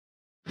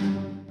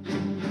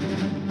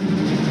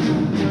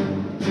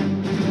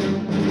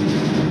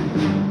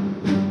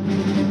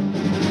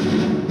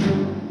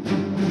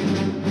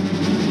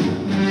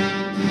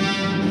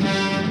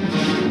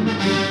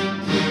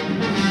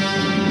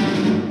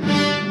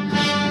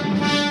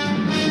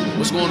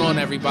What's going on,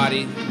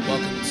 everybody?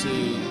 Welcome to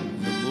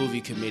the Movie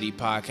Committee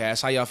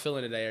Podcast. How y'all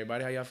feeling today,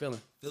 everybody? How y'all feeling?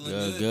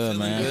 Feeling good,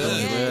 man.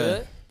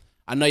 Good.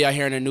 I know y'all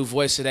hearing a new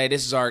voice today.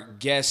 This is our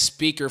guest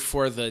speaker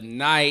for the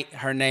night.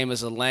 Her name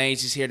is Elaine.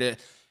 She's here to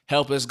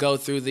help us go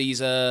through these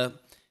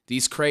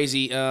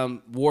crazy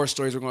war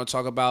stories we're going to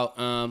talk about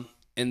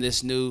in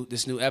this new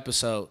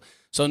episode.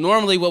 So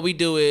normally what we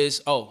do is,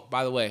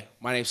 by the way,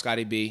 my name's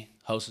Scotty B,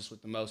 hostess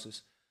with the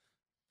Moses.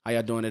 How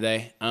y'all doing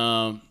today?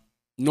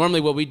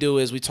 Normally what we do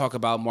is we talk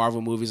about Marvel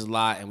movies a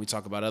lot and we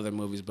talk about other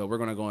movies, but we're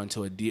going to go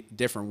into a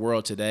different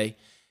world today,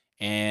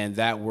 and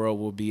that world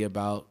will be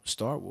about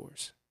Star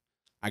Wars.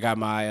 I got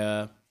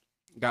my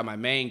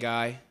main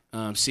guy,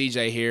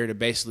 CJ, here to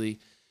basically,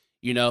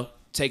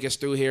 take us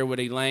through here with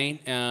Elaine.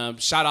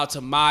 Shout out to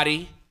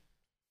Marty,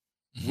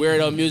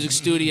 Weirdo Music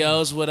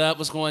Studios. What up?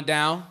 What's going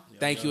down?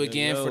 Thank you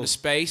again for the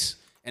space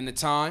and the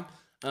time.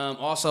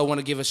 Also, I want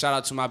to give a shout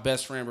out to my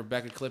best friend,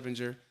 Rebecca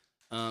Clippinger.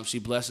 She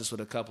blessed us with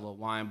a couple of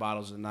wine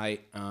bottles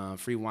tonight,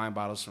 free wine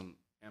bottles from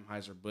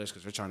Anheuser-Busch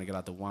because we're trying to get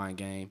out the wine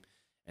game.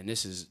 And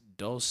this is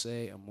Dulce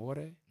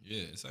Amore.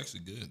 Yeah, it's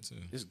actually good, too.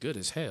 It's good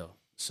as hell.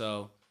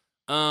 So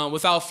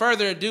without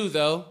further ado,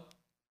 though,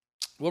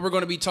 what we're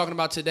going to be talking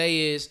about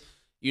today is,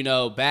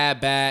 Bad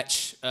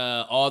Batch,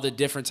 all the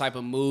different type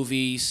of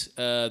movies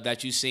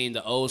that you've seen,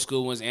 the old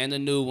school ones and the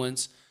new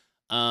ones,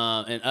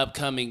 and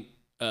upcoming,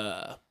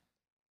 I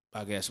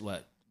guess,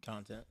 what?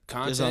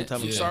 Content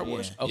from Star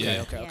Wars.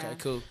 Yeah. Okay,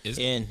 cool.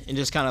 And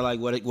just kind of like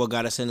what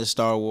got us into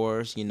Star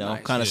Wars,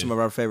 Nice. Kind of some of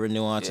our favorite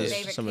nuances.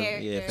 Favorite some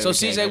characters. So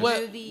CJ,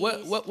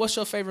 Movies. what's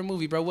your favorite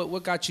movie, bro?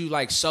 What got you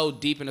like so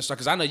deep into Star?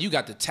 Because I know you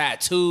got the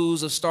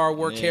tattoos of Star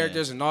Wars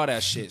characters and all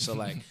that shit. So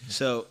like,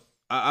 So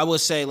I would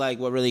say like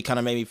what really kind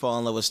of made me fall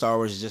in love with Star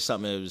Wars is just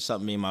something. It was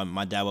something me and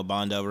my dad would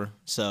bond over.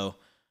 So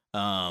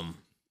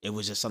it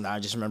was just something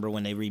I just remember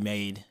when they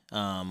remade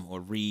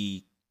or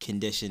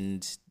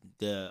reconditioned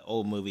the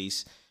old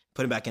movies.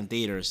 Put it back in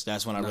theaters.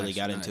 That's when I really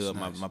got into it.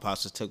 My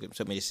pops took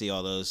me to see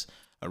all those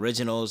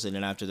originals, and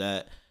then after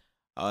that,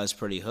 I was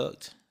pretty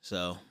hooked.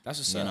 So that's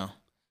what's up.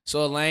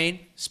 So Elaine,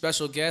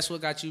 special guest, what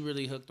got you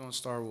really hooked on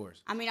Star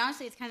Wars? I mean,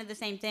 honestly, it's kind of the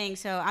same thing.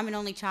 So I'm an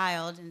only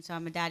child, and so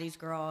I'm a daddy's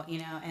girl,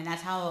 and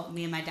that's how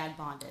me and my dad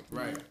bonded.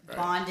 Right.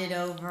 Bonded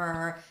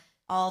over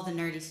all the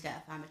nerdy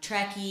stuff. I'm a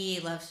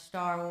Trekkie, love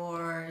Star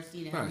Wars,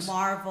 Nice.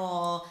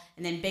 Marvel,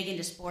 and then big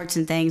into sports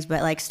and things.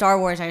 But like Star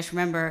Wars, I just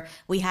remember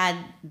we had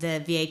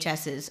the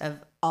VHSs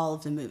of all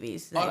of the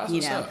movies. Like, that's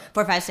what's up.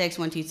 4, 5, 6,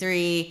 1, 2,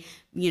 3,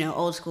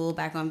 old school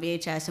back on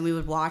VHS, and we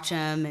would watch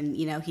them, and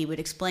he would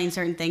explain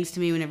certain things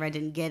to me whenever I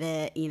didn't get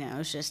it. It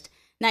was just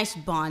nice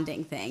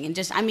bonding thing, and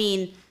just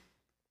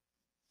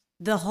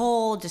the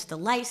whole just the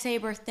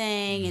lightsaber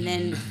thing, and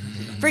then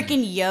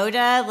freaking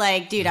Yoda,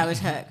 like, dude, I was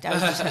hooked. I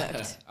was just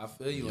hooked. I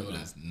feel you on that.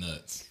 That's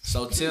nuts.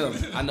 So Tim,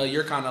 I know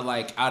you're kind of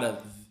like out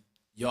of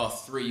y'all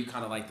three, you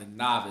kind of like the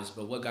novice,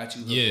 but what got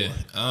you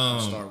hooked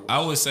on Star Wars?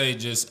 I would say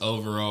just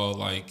overall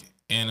like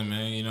anime,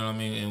 you know what I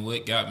mean? And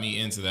what got me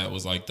into that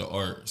was like the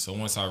art. So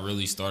once I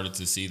really started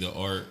to see the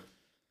art,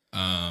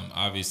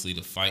 obviously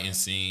the fighting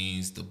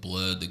scenes, the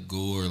blood, the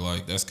gore,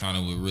 like that's kind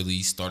of what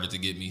really started to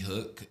get me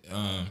hooked.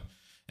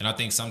 And I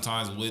think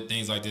sometimes with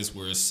things like this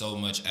where it's so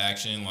much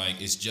action,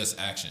 like it's just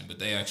action, but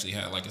they actually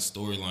had like a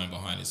storyline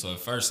behind it. So at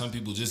first, some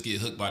people just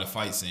get hooked by the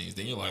fight scenes.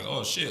 Then you're like,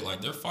 oh shit,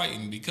 like they're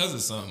fighting because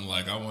of something.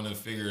 Like I want to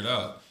figure it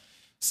out.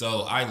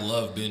 So I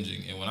love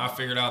binging. And when I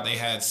figured out they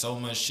had so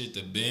much shit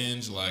to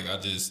binge, like I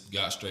just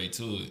got straight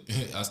to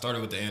it. I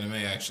started with the anime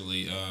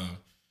actually,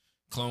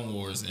 Clone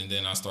Wars, and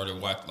then I started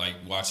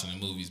watching the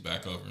movies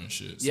back over and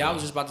shit. Yeah, I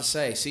was just about to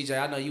say,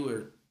 CJ, I know you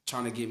were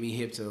trying to get me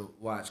hip to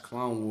watch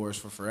Clone Wars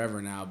for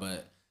forever now,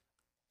 but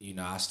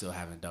I still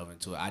haven't dove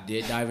into it. I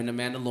did dive into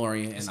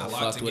Mandalorian, and I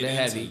fucked with it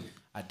heavy.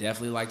 I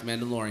definitely liked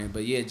Mandalorian.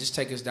 But yeah, just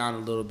take us down a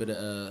little bit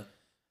of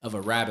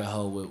a rabbit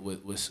hole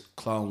with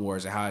Clone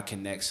Wars and how it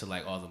connects to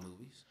like all the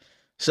movies.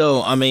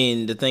 So I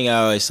mean, the thing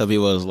I always tell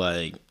people is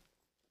like,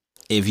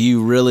 if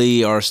you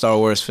really are a Star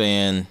Wars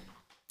fan,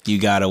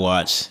 you gotta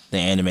watch the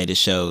animated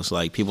shows.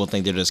 Like people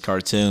think they're just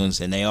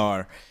cartoons, and they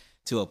are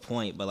to a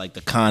point, but like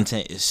the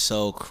content is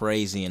so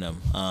crazy in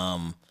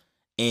them.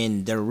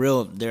 And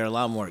they're a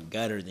lot more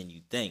gutter than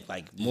you think.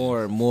 Like a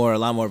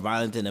lot more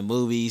violent than the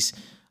movies.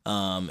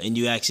 And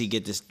you actually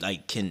get this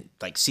can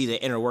see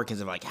the inner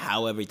workings of like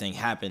how everything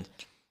happened.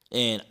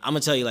 And I'm gonna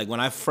tell you, like when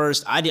I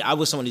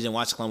was someone who didn't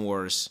watch Clone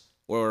Wars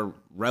or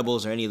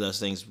Rebels or any of those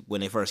things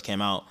when they first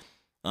came out.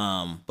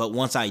 But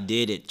once I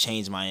did, it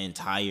changed my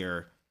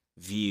entire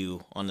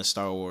view on the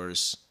Star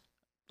Wars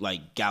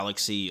like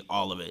galaxy,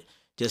 all of it.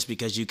 Just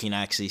because you can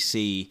actually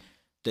see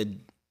the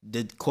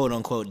quote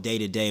unquote day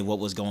to day what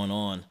was going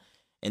on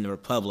in the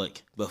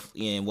Republic,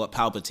 and what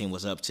Palpatine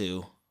was up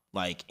to,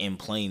 like in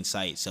plain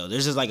sight. So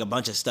there's just like a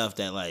bunch of stuff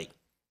that like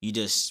you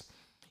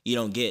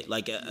don't get,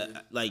 like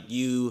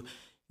you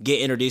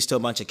get introduced to a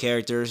bunch of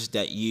characters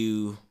that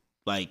you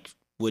like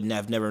wouldn't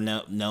have never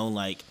known.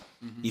 Like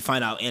you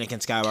find out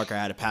Anakin Skywalker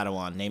had a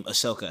Padawan named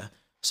Ahsoka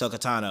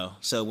Tano.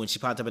 So when she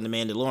popped up in The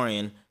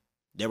Mandalorian,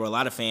 there were a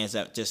lot of fans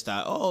that just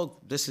thought, oh,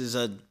 this is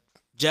a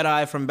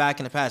Jedi from back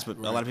in the past, but a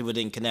lot of people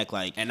didn't connect.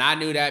 Like, and I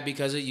knew that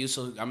because of you,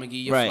 so I'm gonna give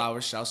you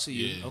flowers. Shouts to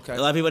you. Okay.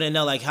 A lot of people didn't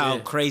know like how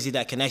crazy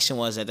that connection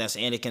was. That's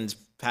Anakin's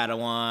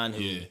Padawan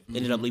who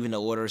ended up leaving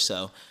the Order.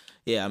 So,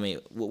 yeah, I mean,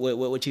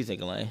 what you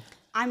think, Elaine?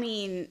 I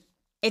mean,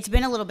 it's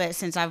been a little bit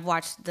since I've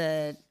watched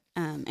the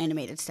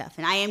animated stuff,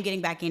 and I am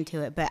getting back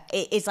into it. But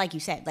it's like you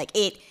said, like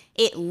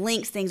it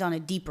links things on a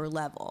deeper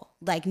level.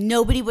 Like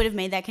nobody would have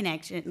made that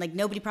connection. Like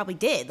nobody probably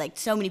did. Like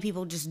so many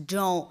people just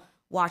don't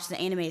watch the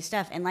animated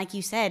stuff. And like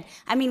you said,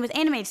 I mean, with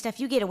animated stuff,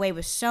 you get away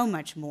with so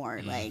much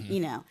more. Like, you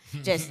know,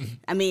 just,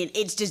 I mean,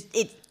 it's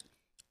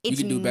you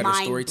can do better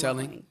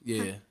storytelling.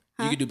 Yeah.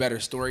 You can do better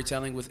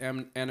storytelling with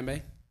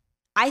anime.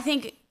 I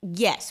think,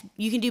 yes,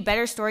 you can do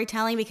better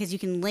storytelling because you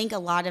can link a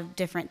lot of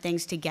different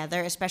things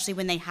together, especially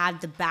when they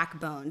have the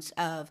backbones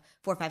of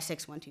 4, 5,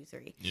 6, 1, 2,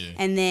 3. Yeah.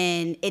 And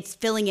then it's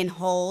filling in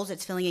holes,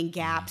 it's filling in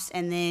gaps,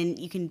 and then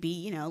you can be,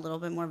 you know, a little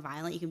bit more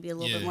violent. You can be a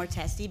little bit more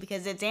testy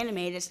because it's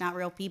animated. It's not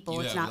real people.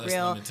 It's not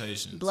real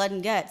blood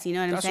and guts. You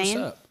know what I'm saying?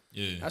 That's what's up.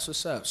 Yeah. That's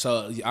what's up.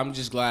 So I'm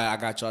just glad I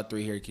got y'all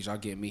three here because y'all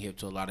getting me hip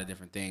to a lot of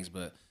different things,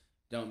 but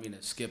don't mean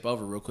to skip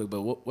over real quick,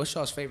 but what's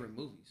y'all's favorite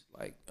movies?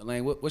 Like,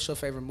 Elaine, what's your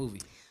favorite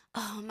movie?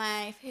 Oh,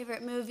 my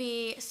favorite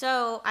movie.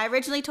 So I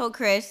originally told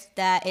Chris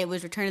that it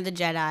was Return of the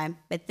Jedi,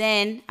 but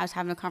then I was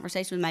having a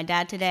conversation with my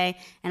dad today,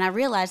 and I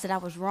realized that I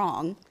was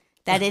wrong,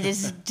 that it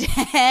is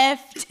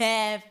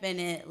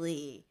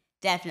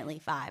definitely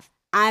 5.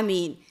 I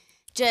mean,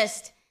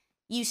 just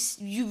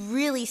you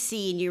really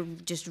see, and you're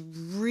just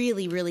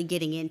really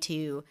getting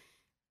into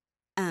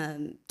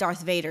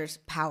Darth Vader's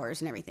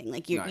powers and everything.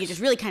 Like you're just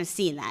really kind of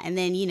seeing that, and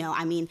then, you know,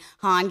 I mean,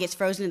 Han gets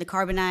frozen in the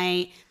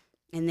carbonite.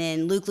 And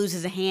then Luke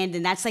loses a hand,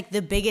 and that's like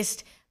the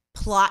biggest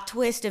plot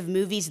twist of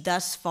movies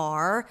thus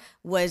far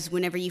was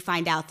whenever you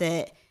find out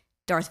that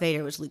Darth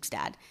Vader was Luke's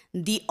dad.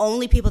 The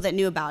only people that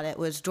knew about it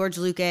was George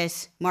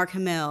Lucas, Mark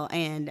Hamill,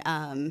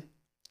 and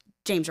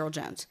James Earl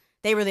Jones.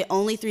 They were the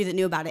only 3 that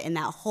knew about it in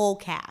that whole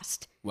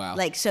cast. Wow.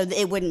 Like, so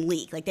it wouldn't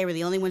leak. Like, they were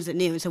the only ones that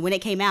knew. So when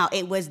it came out,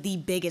 it was the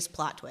biggest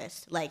plot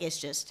twist. Like, it's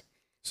just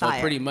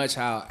fire. Pretty much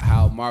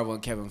how Marvel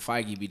and Kevin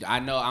Feige be. I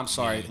know, I'm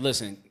sorry.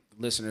 Listen,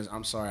 listeners,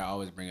 I'm sorry I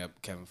always bring up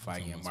Kevin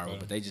Feige and Marvel,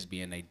 but they just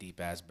be in a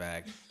deep ass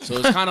bag. So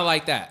it's kind of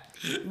like that.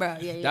 Bro,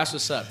 yeah. That's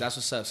what's up.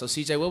 So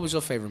CJ, what was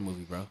your favorite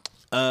movie, bro?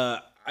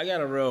 I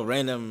got a real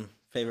random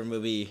favorite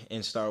movie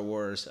in Star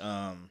Wars.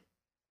 Yeah,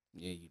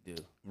 you do.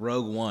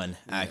 Rogue One,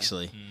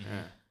 actually.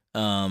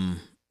 Yeah.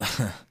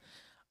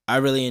 I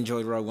really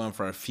enjoyed Rogue One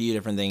for a few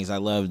different things. I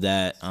love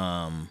that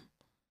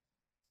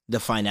the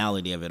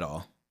finality of it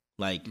all.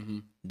 Like,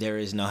 there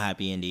is no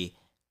happy ending.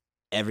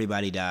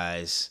 Everybody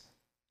dies.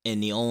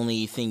 And the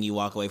only thing you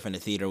walk away from the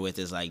theater with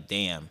is like,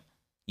 damn,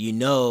 you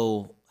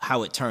know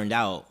how it turned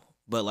out,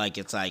 but like,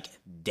 it's like,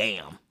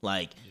 damn,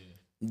 like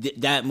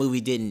that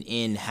movie didn't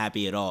end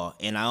happy at all.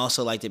 And I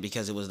also liked it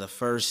because it was the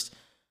first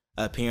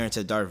appearance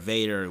of Darth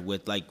Vader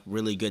with like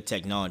really good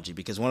technology.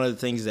 Because one of the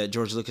things that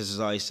George Lucas has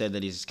always said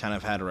that he's kind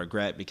of had a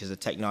regret because the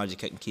technology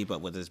couldn't keep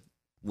up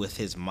with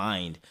his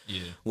mind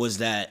was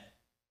that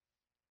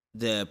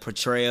the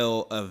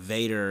portrayal of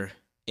Vader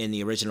in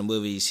the original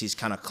movies, he's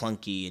kind of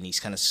clunky and he's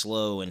kind of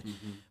slow, and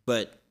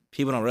but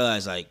people don't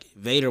realize like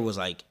Vader was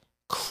like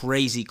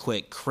crazy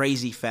quick,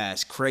 crazy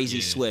fast,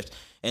 crazy swift,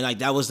 and like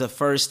that was the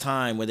first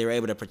time where they were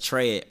able to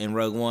portray it in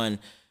Rogue One.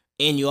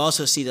 And you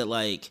also see that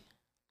like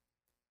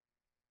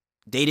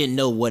they didn't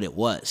know what it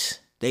was.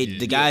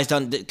 The guys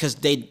don't,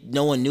 because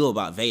no one knew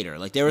about Vader.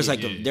 Like there was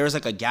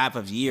a gap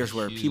of years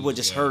where people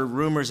just heard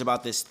rumors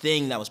about this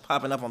thing that was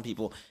popping up on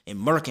people and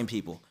murking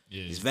people.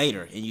 It's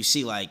Vader, and you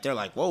see like they're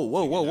like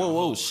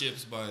whoa.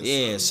 Ships by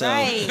so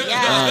right,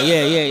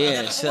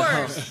 So,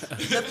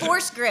 the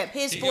force grip,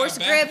 his force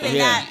grip in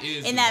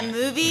that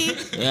movie.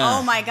 Yeah.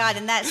 Oh my god,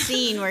 in that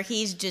scene where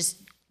he's just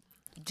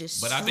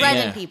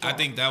shredding people. I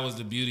think that was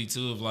the beauty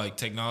too of like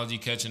technology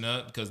catching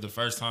up, because the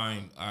first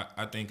time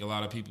I think a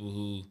lot of people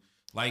who,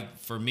 like,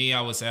 for me, I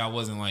would say I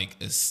wasn't like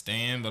a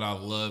stan, but I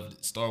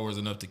loved Star Wars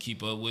enough to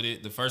keep up with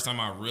it. The first time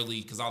I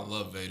really, because I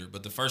love Vader,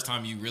 but the first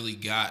time you really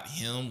got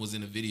him was in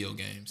the video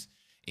games,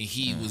 and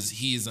he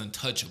is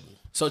untouchable.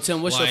 So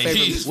Tim, what's your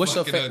favorite?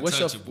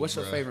 What's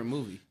your favorite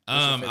movie?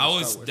 I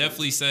would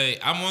definitely say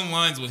I'm on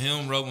lines with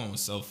him. Rogue One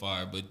was so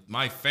fire, but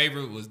my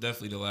favorite was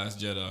definitely The Last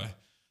Jedi.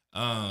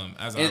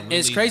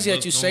 It's crazy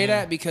that you say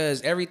that,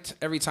 because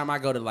every time I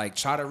go to like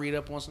try to read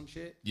up on some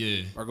shit,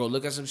 or go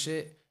look at some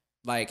shit,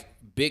 like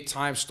big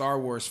time Star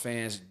Wars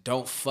fans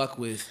don't fuck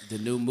with the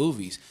new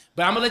movies.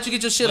 But I'm gonna let you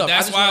get your shit up.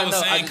 That's why I was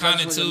saying kind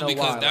of too,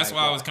 because that's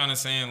why I was kind of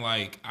saying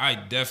like I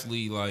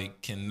definitely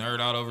like can nerd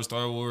out over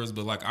Star Wars,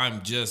 but like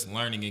I'm just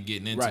learning and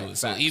getting into it.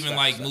 So even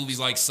movies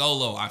like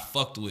Solo, I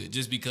fucked with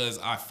just because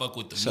I fuck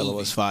with the movie. Solo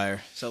was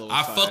fire.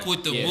 I fuck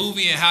with the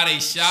movie and how they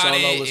shot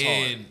it,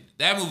 and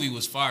that movie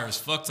was fire as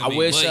fuck to me.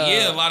 But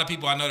a lot of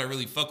people I know that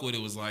really fuck with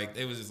it was like,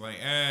 they was just like,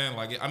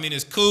 like, I mean,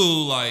 it's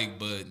cool, like,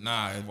 but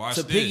nah, watch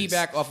this. To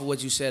piggyback off of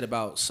what you said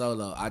about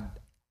Solo,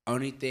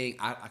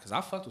 because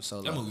I fucked with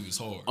Solo. That movie was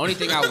hard. Only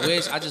thing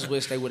I just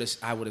wish I would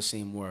have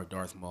seen more of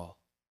Darth Maul.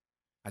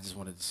 I just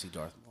wanted to see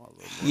Darth Maul a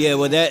little more. Yeah,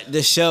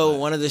 well,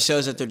 one of the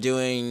shows that they're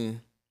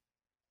doing,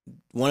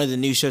 one of the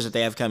new shows that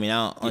they have coming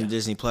out on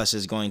Disney Plus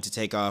is going to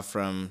take off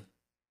from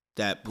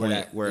that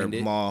point where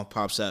Maul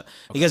pops up.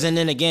 Okay. Because, and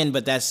then again,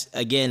 but that's,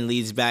 again,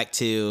 leads back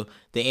to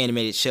the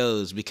animated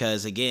shows,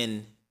 because,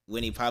 again,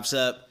 when he pops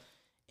up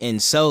in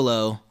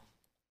Solo,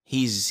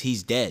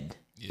 he's dead.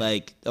 Yeah.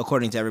 Like,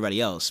 according to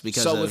everybody else,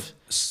 because of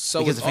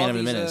Phantom of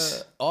the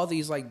Menace. All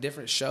these, like,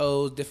 different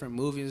shows, different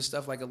movies and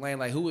stuff, like, Elaine,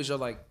 like, who was your,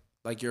 like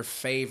your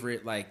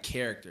favorite, like,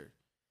 character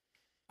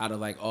out of,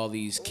 like, all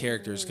these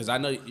characters? Because I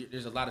know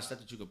there's a lot of stuff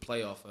that you could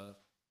play off of.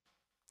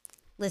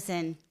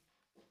 Listen,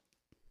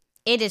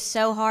 it is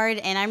so hard,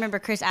 and I remember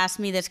Chris asked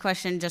me this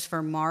question just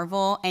for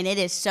Marvel, and it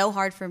is so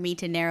hard for me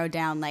to narrow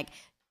down, like,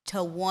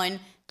 to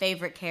one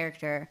favorite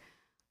character.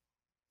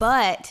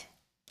 But,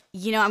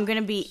 you know, I'm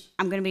gonna be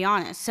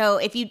honest. So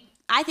I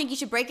think you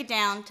should break it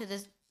down to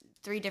the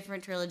 3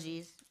 different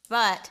trilogies.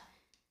 But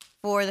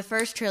for the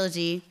first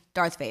trilogy,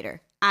 Darth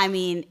Vader. I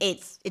mean,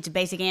 it's a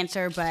basic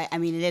answer, but I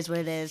mean, it is what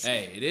it is.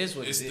 Hey, it is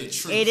what it is.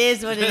 It's the truth. It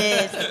is what it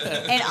is.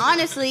 And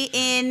honestly,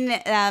 in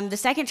the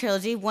second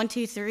trilogy, 1,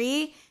 2,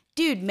 3,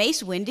 dude,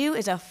 Mace Windu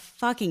is a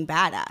fucking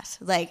badass.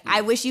 Like,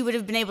 I wish you would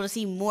have been able to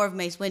see more of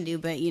Mace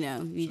Windu, but you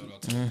know. Shout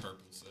out to the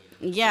purple savior.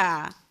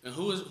 Yeah. And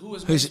who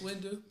is Mace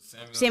Windu?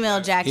 Samuel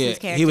L. Jackson's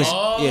character. He was.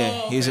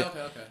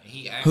 Okay.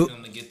 He asked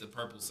him to get the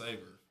purple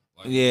saber.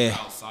 Like,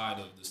 outside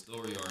of the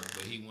story arc,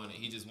 but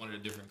he just wanted a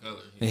different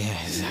color.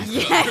 Yeah, exactly.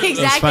 Yeah,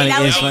 exactly.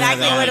 That was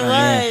exactly what it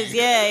was.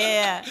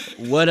 Yeah.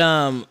 What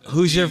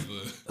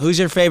who's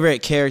your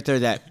favorite character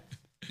that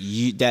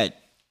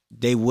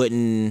they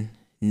wouldn't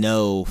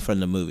know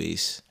from the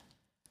movies?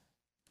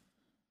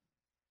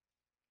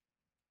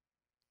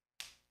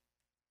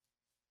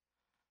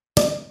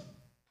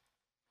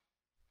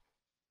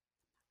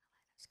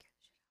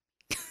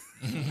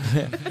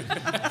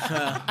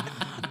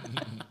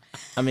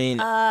 I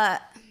mean,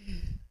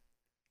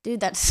 dude,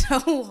 that's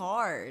so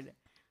hard.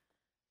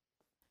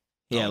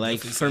 Yeah,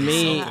 like for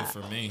me,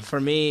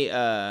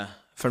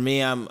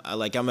 I'm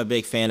a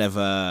big fan of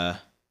Asajj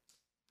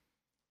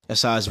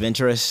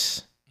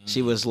Ventress.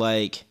 She was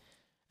like,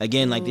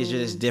 again, like these are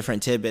just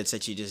different tidbits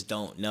that you just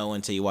don't know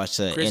until you watch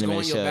the Chris,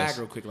 animated shows. Go on your bag shows.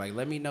 real quick, like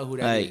let me know who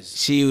that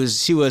is. She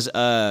was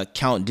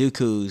Count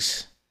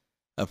Dooku's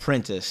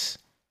apprentice.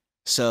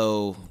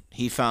 So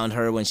he found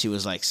her when she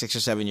was like 6 or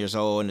 7 years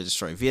old in a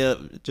destroyed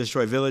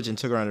village and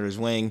took her under his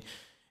wing.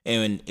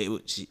 And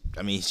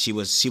she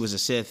was a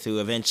Sith who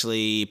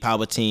eventually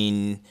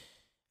Palpatine.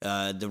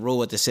 The rule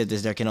with the Sith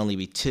is there can only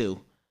be 2,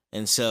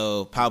 and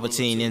so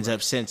Palpatine ends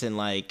up sensing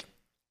like,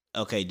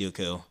 okay,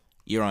 Dooku,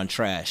 you're on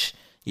trash.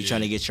 You're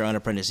trying to get your own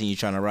apprentice and you're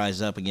trying to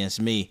rise up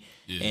against me,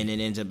 and it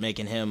ends up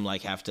making him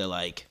like have to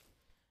like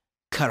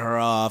cut her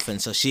off,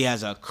 and so she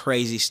has a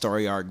crazy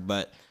story arc,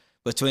 but.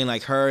 Between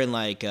like her and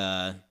like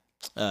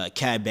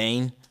Cad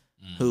Bane,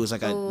 who's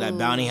like that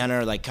bounty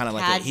hunter, like kind of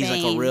like he's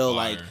like a real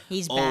like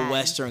old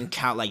Western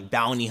like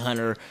bounty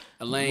hunter.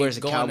 Elaine, wears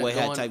a cowboy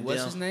hat type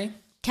what's deal. His name?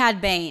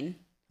 Cad Bane.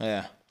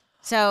 Yeah.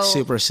 So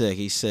super sick.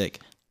 He's sick.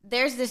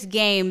 There's this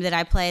game that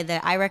I play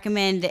that I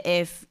recommend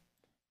if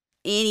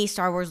any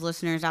Star Wars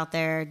listeners out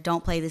there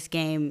don't play this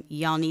game,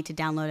 y'all need to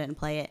download it and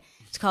play it.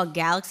 It's called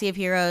Galaxy of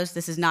Heroes.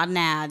 This is not an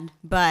ad,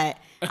 but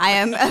I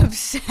am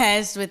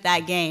obsessed with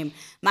that game.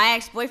 My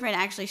ex-boyfriend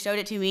actually showed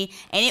it to me,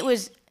 and it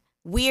was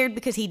weird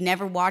because he'd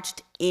never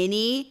watched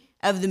any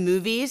of the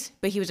movies,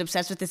 but he was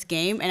obsessed with this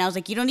game. And I was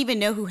like, you don't even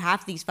know who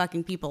half these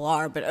fucking people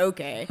are, but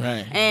okay.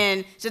 Right.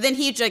 And so then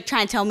he'd like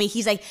try and tell me,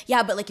 he's like,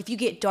 yeah, but like if you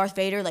get Darth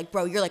Vader, like,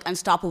 bro, you're like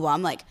unstoppable.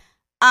 I'm like,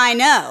 I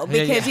know,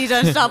 because he's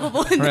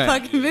unstoppable in the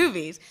fucking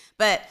movies.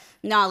 But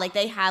no, like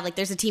they have, like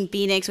there's a Team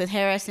Phoenix with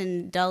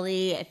Harrison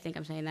Dully. I think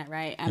I'm saying that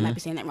right. I might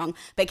be saying that wrong.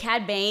 But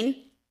Cad Bane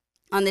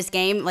on this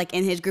game, like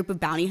in his group of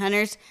bounty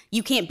hunters,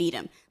 you can't beat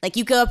him. Like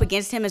you go up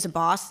against him as a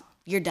boss,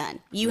 you're done.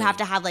 You have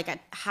to have like a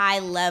high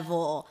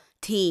level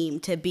team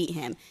to beat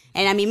him.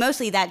 And I mean,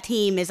 mostly that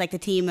team is like the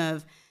team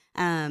of,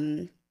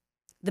 the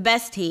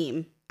best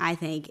team, I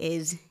think,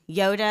 is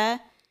Yoda,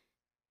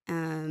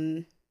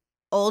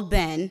 Old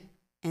Ben,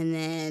 and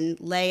then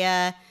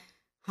Leia,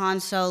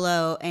 Han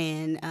Solo,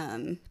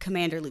 and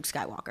Commander Luke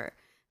Skywalker.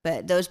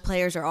 But those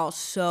players are all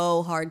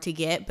so hard to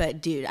get.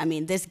 But dude, I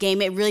mean, this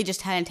game, it really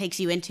just kind of takes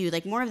you into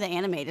like more of the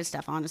animated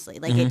stuff, honestly.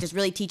 Like it just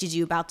really teaches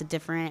you about the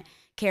different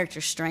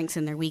character strengths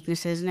and their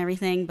weaknesses and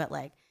everything. But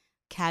like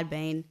Cad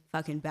Bane,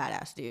 fucking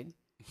badass, dude.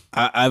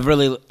 I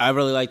really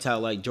liked how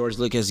like George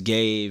Lucas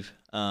gave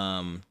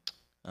Filoni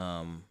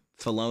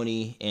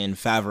and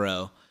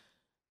Favreau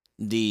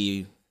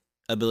the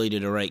ability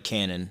to write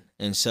canon,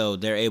 and so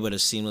they're able to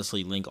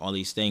seamlessly link all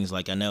these things.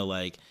 Like I know,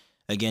 like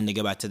again, to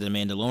go back to the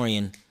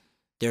Mandalorian,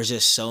 there's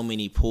just so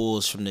many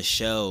pulls from the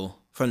show,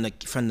 from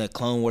the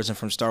Clone Wars and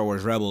from Star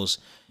Wars Rebels.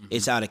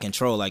 It's out of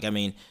control. Like I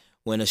mean,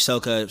 when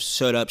Ahsoka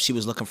showed up, she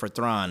was looking for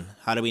Thrawn.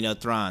 How do we know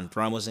Thrawn?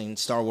 Thrawn was in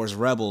Star Wars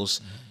Rebels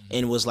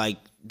and was like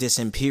this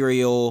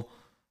Imperial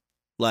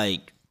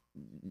like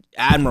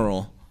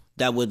admiral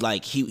that would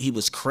like he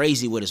was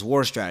crazy with his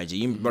war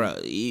strategy.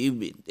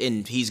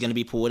 And he's gonna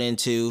be pulled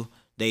into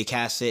They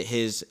casted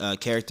his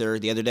character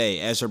the other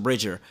day. Ezra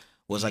Bridger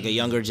was like a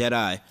younger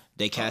Jedi.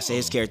 They casted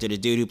his character. The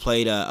dude who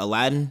played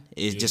Aladdin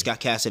just got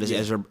casted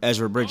as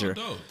Ezra Bridger.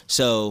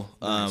 So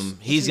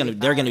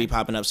they're gonna be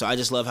popping up. So I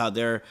just love how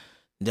they're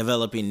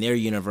developing their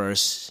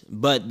universe.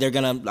 But they're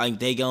gonna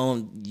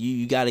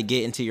you got to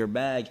get into your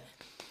bag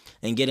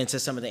and get into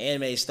some of the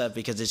anime stuff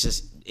because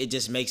it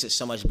just makes it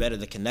so much better.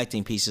 The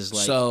connecting pieces.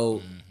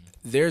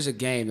 There's a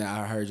game that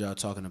I heard y'all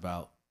talking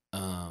about.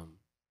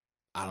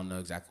 I don't know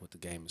exactly what the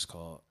game is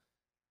called.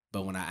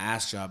 But when I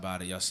asked y'all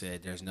about it, y'all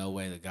said there's no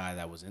way the guy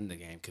that was in the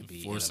game could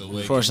be Force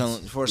Unleashed.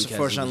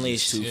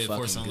 Too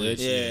fucking good.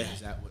 Yeah,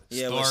 is that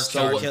what,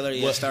 Star Killer.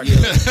 Yeah, Star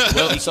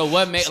Killer. So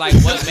what makes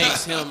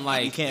him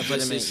like? You can't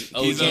put him in.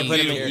 You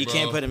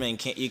can't put him in.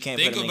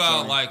 Think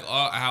about like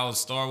how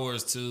Star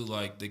Wars 2,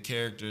 like the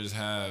characters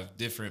have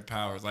different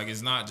powers. Like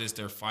it's not just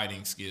their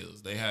fighting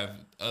skills; they have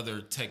other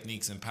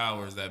techniques and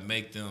powers that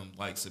make them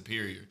like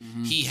superior.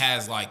 Mm-hmm. He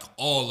has like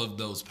all of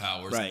those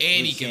powers, right.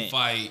 And he can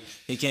fight.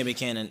 He can't be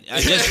canon.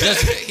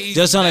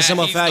 Just on a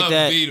simple fact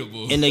that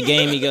in the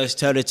game he goes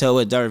toe to toe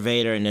with Darth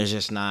Vader, and it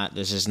would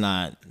not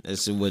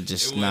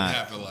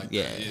happen like that.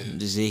 Yeah.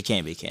 He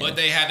can't be canon. But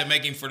they had to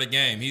make him for the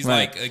game. He's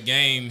like a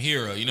game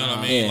hero. You know what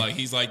I mean? Yeah. Like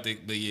he's like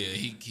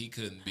he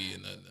couldn't be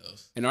in nothing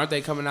else. And aren't they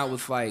coming out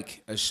with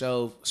like a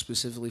show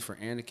specifically for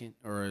Anakin,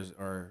 or is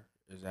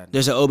that?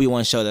 There's an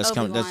Obi-Wan show that's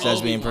coming. That's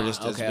being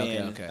produced.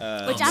 Okay.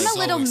 Which I'm a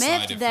little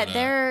miffed that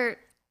they're.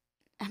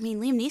 I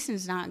mean, Liam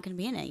Neeson's not going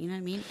to be in it. You know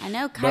what I mean? I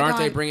know. But aren't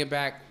they bringing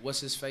back what's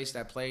his face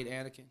that played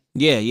Anakin?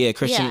 Yeah.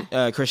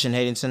 Christian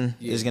Haydenson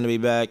is going to be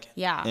back.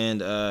 Yeah.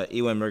 And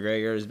Ewan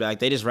McGregor is back.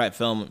 They just wrapped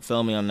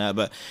filming on that,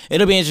 but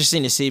it'll be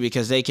interesting to see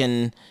because they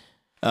can.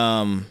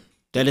 That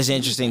is an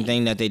interesting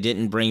thing that they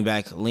didn't bring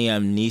back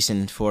Liam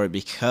Neeson for it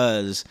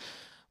because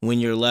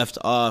when you're left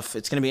off,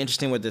 it's going to be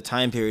interesting what the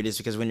time period is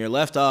because when you're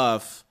left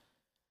off.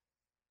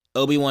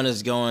 Obi-Wan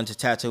is going to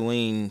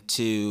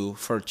Tatooine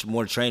for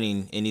more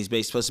training, and he's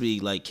supposed to be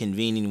like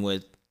convening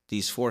with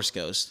these Force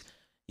ghosts,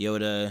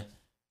 Yoda.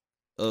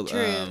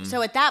 True.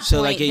 So at that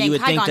point, then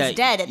Qui-Gon's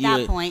dead. At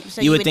that point,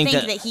 so you would think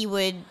that he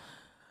would.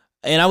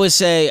 And I would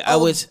say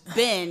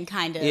been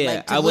kind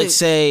of I would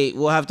say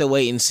we'll have to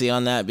wait and see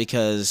on that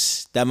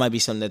because that might be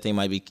something that they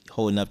might be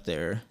holding up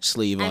their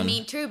sleeve on. I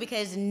mean, true,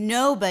 because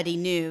nobody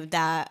knew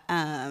that.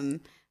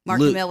 Mark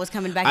Hamill was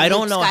coming back. I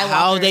don't know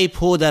how they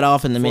pulled that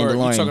off in The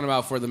Mandalorian. You're talking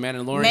about for The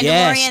Mandalorian?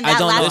 Yes, I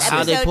don't know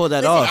how they pulled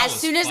that off. As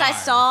soon as I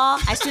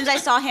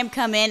saw him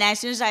come in, as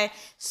soon as I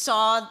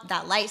saw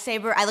that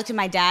lightsaber, I looked at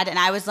my dad and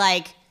I was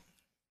like,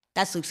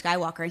 "That's Luke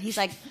Skywalker." And he's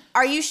like,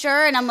 "Are you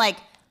sure?" And I'm like,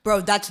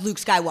 "Bro, that's Luke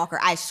Skywalker.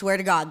 I swear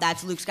to God,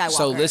 that's Luke Skywalker."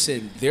 So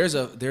listen, there's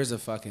a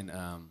fucking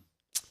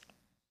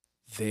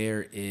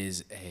there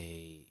is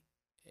a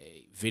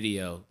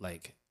video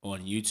like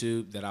on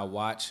YouTube that I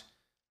watch.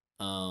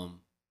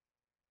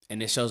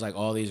 And it shows like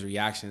all these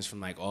reactions from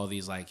like all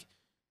these like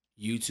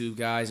YouTube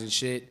guys and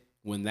shit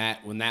when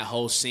that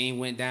whole scene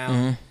went down.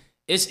 Mm-hmm.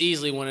 It's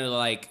easily one of the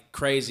like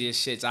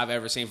craziest shits I've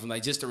ever seen from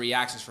like just the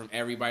reactions from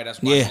everybody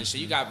that's watching this shit.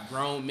 You got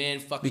grown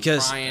men fucking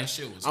crying.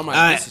 I'm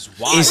like, this is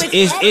wild.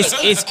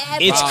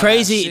 It's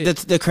crazy.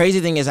 The crazy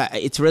thing is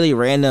it's really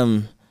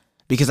random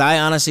because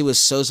I honestly was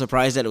so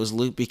surprised that it was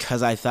Luke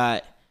because I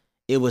thought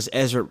it was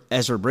Ezra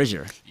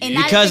Bridger. And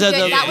that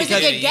was a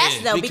good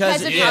guess though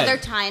because of how their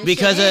time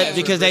because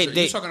they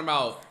you're talking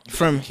about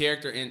from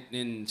character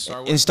in Star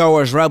Wars. In Star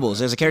Wars Rebels.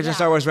 There's a character in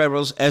Star Wars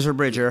Rebels, Ezra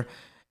Bridger,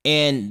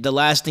 and the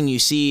last thing you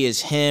see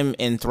is him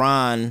and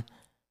Thrawn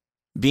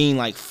being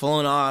like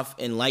flown off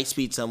in light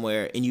speed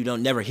somewhere and you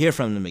don't never hear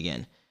from them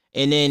again.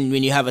 And then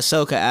when you have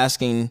Ahsoka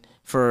asking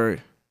for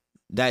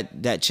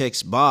that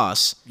chick's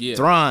boss,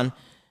 Thrawn,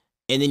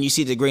 and then you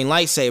see the green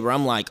lightsaber,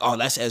 I'm like, oh,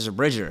 that's Ezra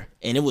Bridger.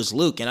 And it was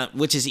Luke,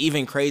 which is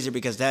even crazier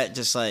because that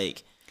just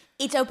like...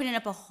 It's opening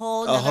up a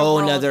whole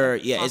nother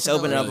it's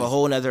opening up a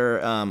whole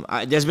nother...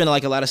 there's been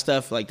like a lot of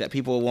stuff like that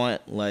people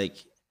want like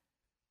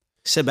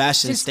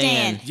Sebastian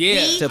Stan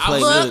to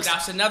play Luke.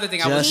 That's another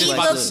thing I was just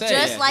about to say.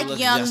 Just like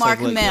young Mark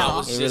Hamill. I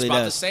was just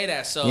about to say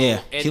that. So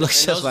he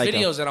looks just like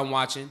videos that I'm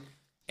watching,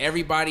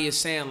 everybody is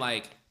saying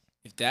like,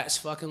 if that's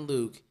fucking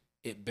Luke...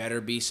 It better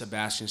be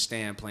Sebastian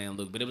Stan playing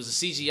Luke. But it was a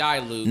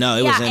CGI Luke. No,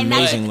 it was an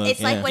amazing Luke.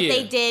 It's like what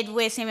they did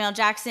with Samuel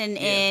Jackson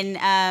in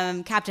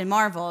Captain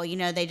Marvel. You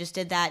know, they just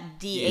did that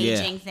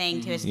de-aging thing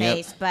to his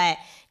face. But,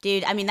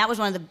 dude, I mean, that was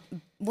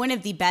one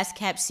of the best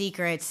kept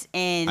secrets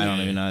in... I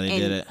don't even know how they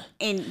did it.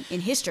 In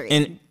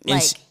history.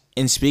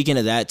 And speaking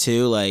of that,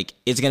 too, like,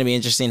 it's going to be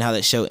interesting how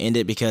that show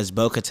ended because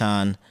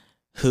Bo-Katan,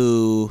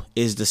 who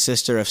is the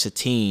sister of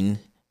Satine,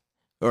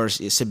 or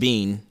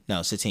Sabine,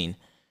 no, Satine.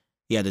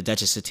 Yeah, the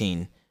Duchess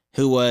Satine.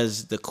 Who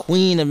was the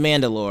Queen of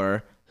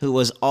Mandalore, who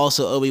was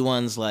also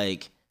Obi-Wan's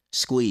like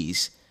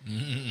squeeze.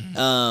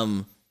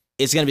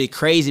 It's gonna be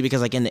crazy because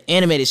like in the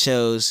animated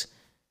shows,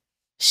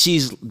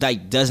 she's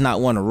like does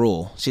not want to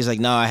rule. She's like,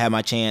 no, I have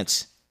my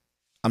chance.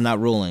 I'm not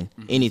ruling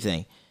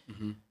anything.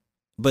 Mm-hmm.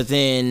 But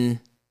then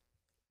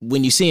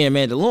when you see in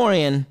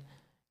Mandalorian,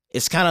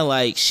 it's kind of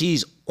like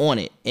she's on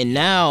it. And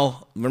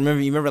now,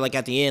 remember like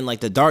at the end, like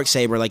the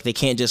Darksaber, like they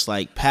can't just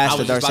like pass the I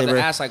was just about Darksaber.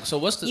 to ask, like, so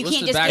what's the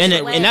can't just backstory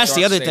get with And that's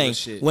the other Darksaber thing.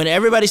 shit? When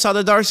everybody saw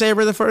the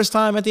Darksaber the first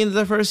time at the end of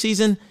the first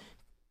season,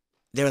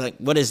 they were like,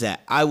 what is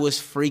that? I was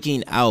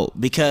freaking out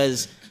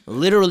because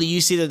literally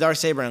you see the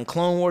Darksaber in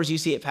Clone Wars, you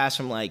see it pass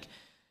from like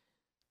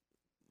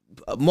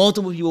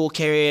multiple people will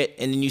carry it,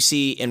 and then you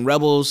see in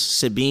Rebels,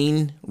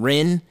 Sabine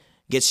Wren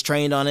gets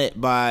trained on it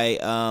by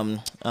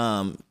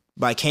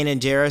Kanan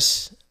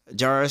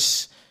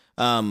Jarrus,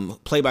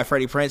 played by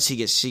Freddie Prinze.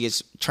 She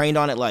gets trained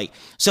on it, like,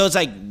 so it's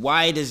like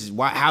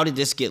how did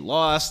this get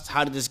lost?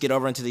 How did this get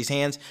over into these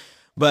hands?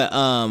 But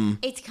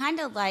it's kind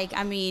of like,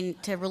 I mean,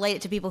 to relate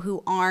it to people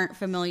who aren't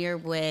familiar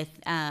with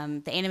the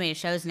animated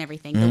shows and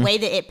everything, the way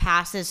that it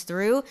passes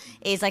through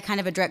is like kind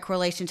of a direct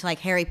correlation to like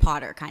Harry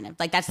Potter, kind of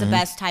like that's the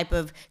best type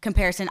of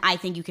comparison I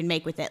think you can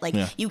make with it. Like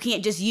you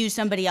can't just use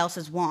somebody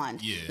else's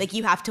wand. Yeah. Like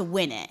you have to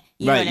win it.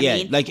 You know what I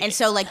mean? Like, and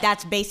so like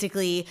that's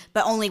basically,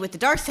 but only with the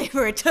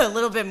Darksaber, it's a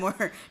little bit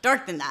more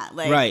dark than that.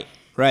 Like,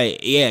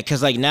 right, yeah,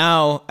 because like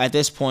now at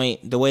this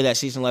point, the way that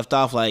season left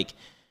off, like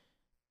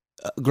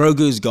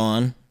Grogu's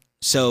gone.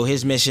 So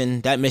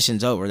that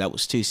mission's over. That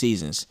was 2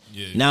 seasons.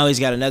 Yeah. Now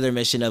he's got another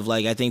mission of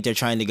like, I think they're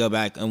trying to go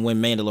back and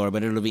win Mandalore,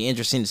 but it'll be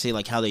interesting to see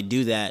like how they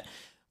do that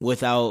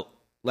without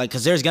like,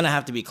 because there's gonna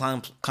have to be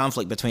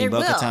conflict between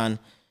Bo-Katan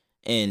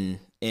and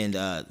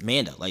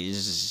Mando. Like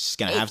it's just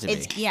gonna have to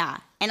be. Yeah,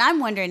 and I'm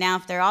wondering now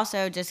if they're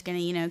also just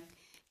gonna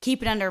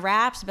keep it under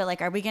wraps, but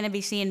like, are we gonna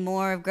be seeing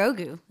more of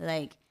Grogu?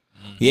 Like,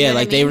 yeah,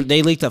 like I mean?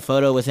 they leaked a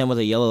photo with him with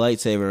a yellow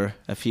lightsaber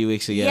a few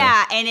weeks ago.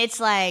 Yeah, and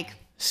it's like.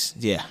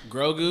 Yeah,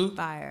 Grogu.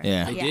 Fire.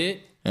 Yeah, they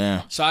did.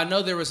 Yeah. So I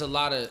know there was a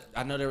lot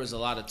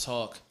of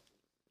talk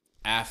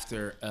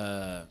after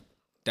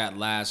that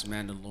last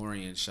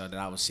Mandalorian show that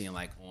I was seeing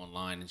like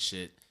online and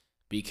shit,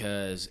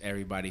 because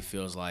everybody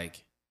feels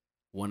like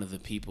one of the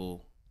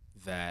people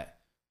that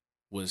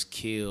was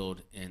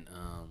killed in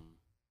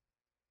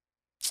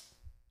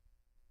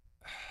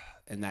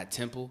that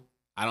temple.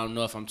 I don't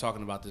know if I'm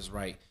talking about this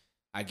right.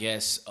 I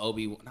guess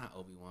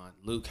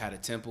Luke had a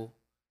temple.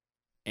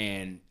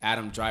 And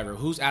Adam Driver,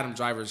 who's Adam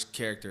Driver's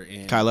character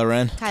in Kylo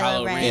Ren?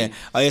 Kylo Ren. Yeah.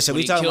 Oh yeah, so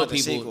we talking about the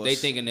people, sequels. they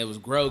thinking it was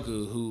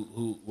Grogu,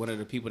 who one of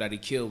the people that he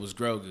killed was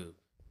Grogu.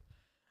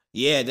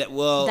 Yeah,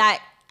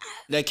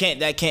 that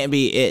can't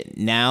be it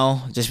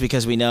now, just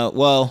because we know.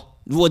 Well,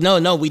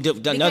 no, we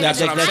don't know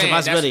that's a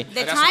possibility.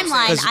 The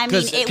timeline, I mean,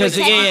 it was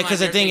because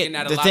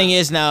the thing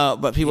is now,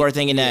 but people are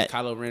thinking that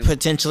Kylo Ren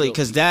potentially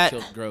because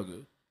killed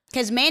Grogu.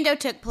 Because Mando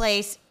took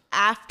place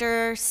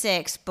after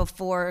 6,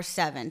 before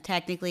 7,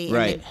 technically. In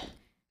the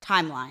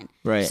timeline.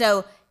 Right.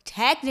 So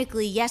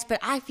technically, yes, but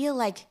I feel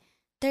like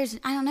I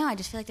don't know, I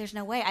just feel like there's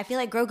no way. I feel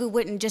like Grogu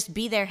wouldn't just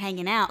be there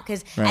hanging out,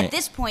 because at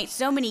this point,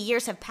 so many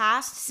years have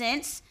passed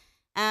since,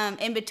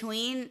 in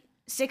between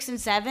 6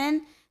 and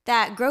 7,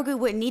 that Grogu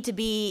wouldn't need to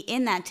be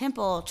in that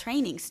temple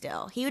training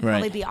still. He would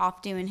probably be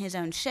off doing his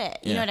own shit.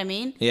 You know what I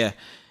mean? Yeah.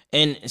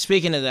 And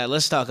speaking of that,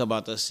 let's talk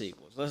about the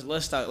sequels.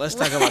 Let's talk about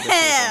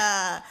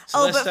the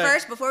sequels. But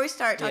first, before we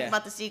start talking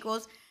about the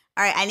sequels,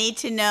 all right, I need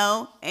to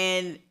know,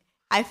 and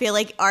I feel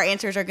like our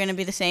answers are going to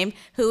be the same.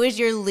 Who is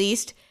your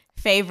least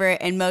favorite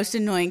and most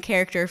annoying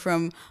character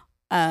from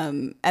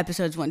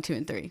episodes 1, 2,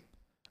 and 3?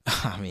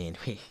 I mean,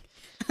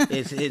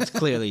 it's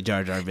clearly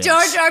Jar Jar Binks.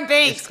 Jar Jar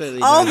Binks.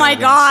 Oh my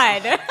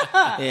God.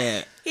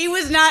 Yeah. He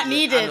was not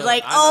needed.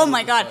 Oh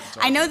my God.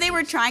 I know they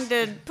were trying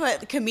to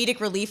put comedic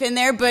relief in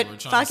there,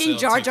 but fucking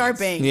Jar Jar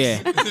Binks.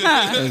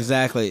 Yeah.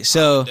 Exactly.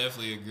 So I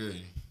definitely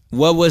agree.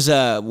 What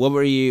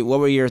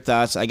were your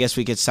thoughts? I guess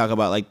we could talk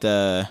about like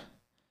the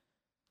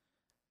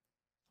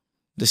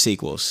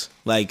sequels,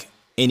 like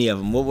any of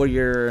them. What were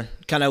your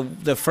kind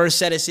of the first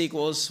set of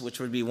sequels, which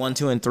would be 1,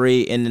 2, and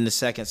 3, and then the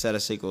second set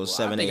of sequels,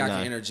 7, 8, 9? I think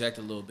I can interject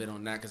a little bit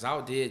on that, because I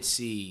did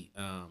see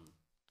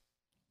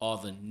all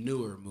the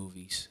newer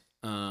movies,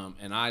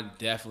 and I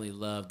definitely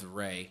loved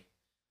Rey.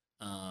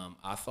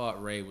 I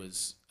thought Rey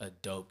was a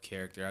dope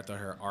character. I thought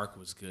her arc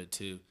was good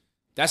too.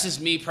 That's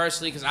just me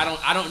personally, because I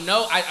don't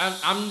know.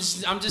 I'm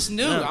just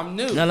new. No. I'm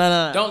new.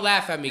 No. Don't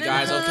laugh at me,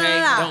 guys.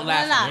 Okay? Don't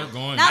laugh at me.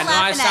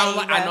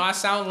 I know I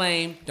sound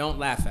lame. Don't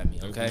laugh at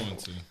me. Okay?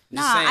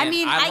 No, I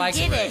mean, I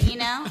get it. You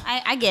know,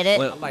 I get it.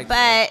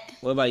 But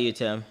what about you,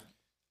 Tim?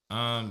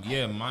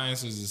 Yeah, my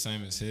answer is the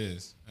same as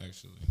his,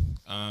 actually.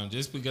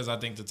 Just because I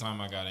think the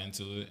time I got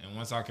into it, and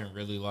once I can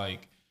really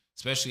like,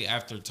 especially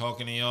after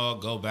talking to y'all,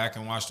 go back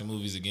and watch the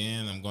movies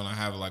again, I'm gonna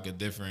have like a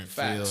different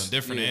feel, a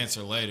different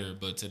answer later.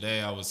 But today,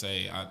 I would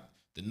say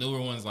the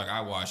newer ones, like I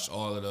watched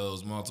all of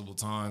those multiple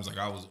times. Like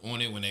I was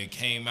on it when they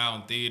came out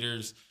in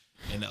theaters,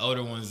 and the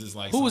older ones is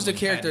like. Who was the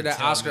character that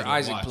Oscar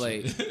Isaac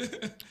played?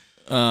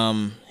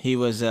 He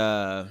was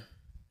a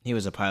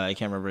pilot. I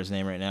can't remember his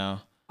name right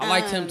now. I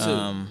liked him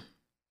too.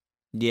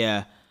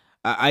 Yeah,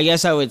 I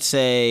guess I would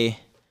say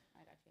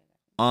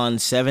on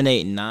 7,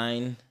 8,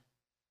 9.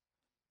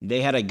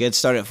 They had a good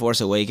start at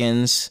Force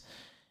Awakens,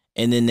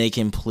 and then they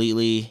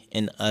completely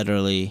and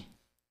utterly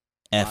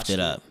effed it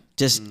up.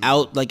 Just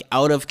out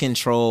of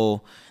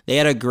control. They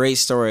had a great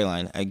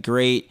storyline, a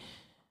great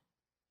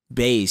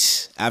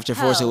base after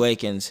Force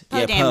Awakens. Poe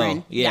Yeah, Dameron.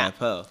 Poe. Yeah,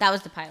 Poe. That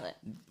was the pilot.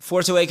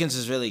 Force Awakens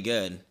is really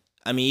good.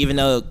 I mean, even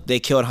though they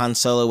killed Han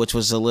Solo, which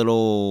was a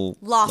little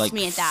Lost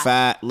me at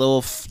that.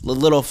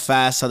 little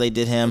fast how they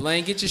did him.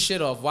 Lane, get your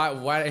shit off. Why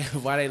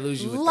they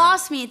lose you with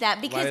Lost that? me at that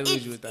Why because they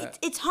lose you with that?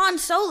 it's Han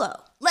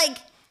Solo. Like,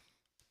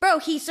 bro,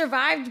 he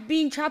survived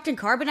being trapped in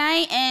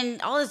carbonite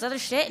and all this other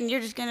shit, and you're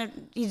just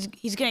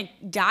he's gonna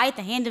die at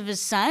the hand of his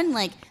son.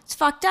 Like, it's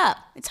fucked up.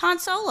 It's Han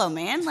Solo,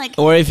 man. Like,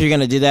 Or if you're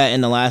gonna do that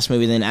in the last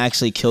movie, then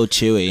actually kill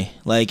Chewie.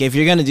 Like, if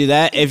you're gonna do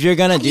that, you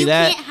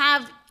can't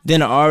have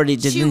then already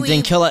then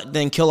Chewie.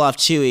 kill off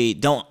Chewie.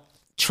 Don't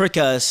trick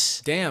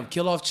us. Damn,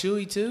 kill off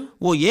Chewie too?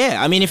 Well, yeah.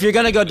 I mean, if you're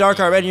gonna go dark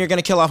already and you're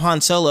gonna kill off Han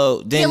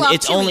Solo, then Kill off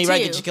it's Chewie only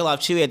right too. that you kill off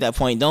Chewie at that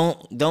point.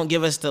 Don't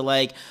give us the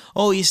like,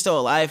 oh, he's still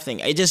alive thing.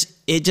 It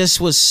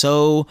just was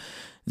so.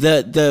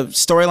 The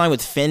storyline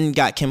with Finn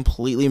got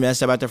completely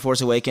messed up after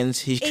Force Awakens.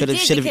 He should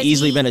have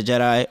easily been a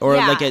Jedi or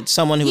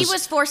someone who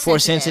was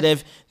force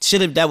sensitive.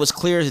 That was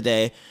clear as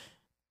day.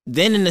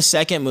 Then in the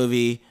second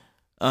movie,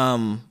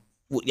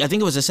 I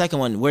think it was the second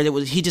one where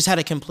he just had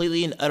a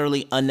completely and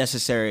utterly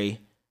unnecessary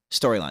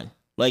storyline,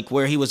 like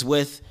where he was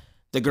with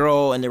the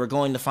girl and they were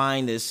going to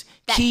find this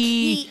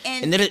key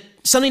and then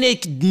something they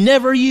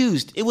never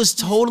used. It was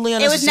totally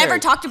unnecessary. It was never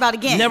talked about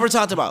again. Never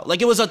talked about.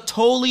 Like, it was a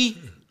totally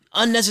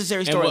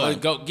unnecessary storyline.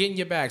 Go get in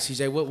your bag,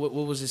 CJ. What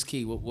was this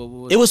key? What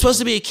was it was supposed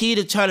to be a key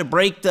to try to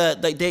break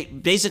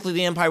basically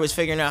the Empire was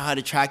figuring out how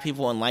to track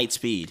people in light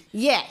speed.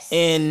 Yes.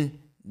 And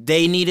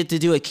they needed to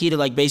do a key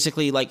to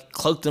basically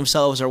cloak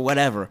themselves or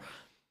whatever.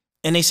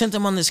 And they sent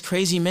them on this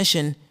crazy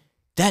mission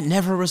that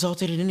never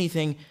resulted in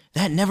anything.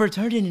 That never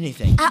turned into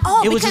anything. At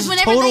all. It was because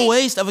just a total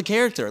waste of a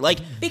character.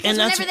 Because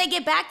whenever they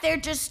get back, they're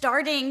just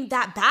starting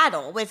that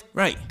battle with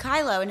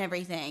Kylo and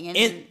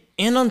everything.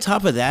 And on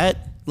top of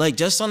that,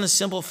 just on the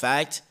simple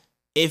fact,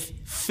 if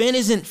Finn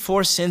isn't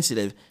force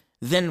sensitive,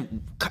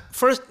 then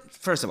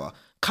first of all,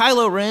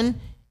 Kylo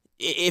Ren,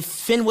 if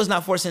Finn was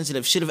not force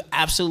sensitive, should have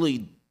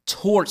absolutely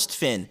torched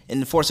Finn in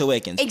The Force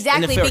Awakens.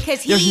 Exactly,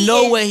 because there's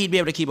no way he'd be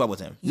able to keep up with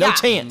him. No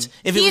chance.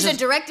 If he's a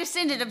direct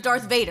descendant of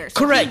Darth Vader.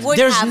 So correct. He would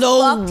There's have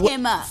no fucked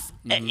him up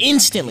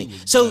instantly.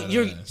 So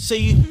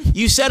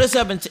you set us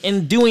up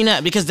in doing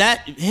that because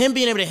him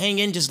being able to hang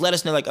in just let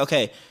us know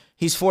okay,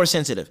 he's force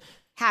sensitive.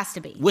 Has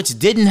to be. Which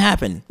didn't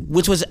happen,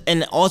 which was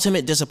an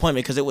ultimate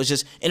disappointment because it was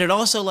just, and it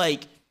also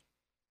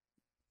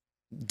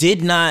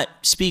did not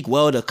speak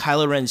well to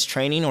Kylo Ren's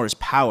training or his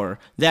power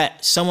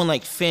that someone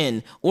like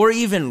Finn or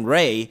even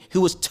Rey,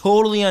 who was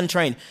totally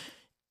untrained,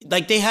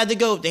 they had to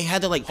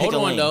pick a lane.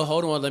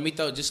 Hold on. Let me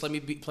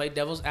play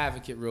devil's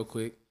advocate real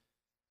quick.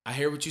 I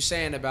hear what you're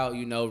saying about,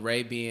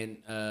 Rey being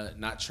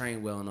not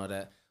trained well and all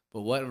that,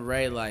 but wasn't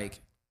Rey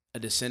a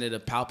descendant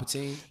of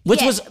Palpatine? But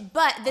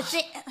the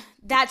thing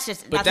that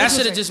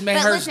should have just made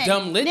her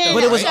dumb lit.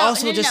 But it was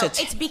also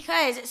just it's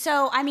because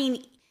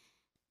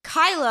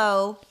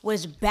Kylo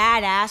was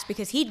badass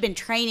because he'd been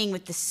training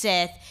with the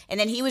Sith, and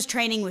then he was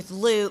training with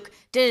Luke.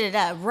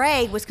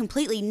 Rey was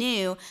completely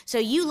new. So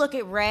you look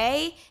at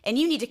Rey, and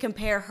you need to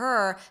compare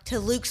her to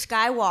Luke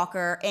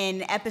Skywalker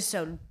in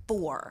Episode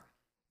 4.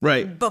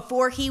 Right.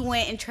 Before he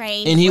went and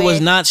trained. And he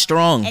was not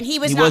strong. And he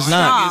was not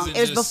strong. It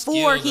was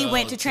before he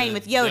went to train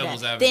with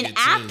Yoda. Then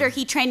after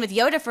he trained with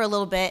Yoda for a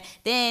little bit,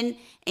 then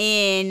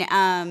in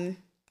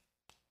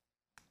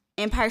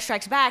Empire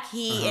Strikes Back,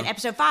 in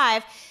Episode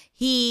 5,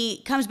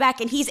 he comes back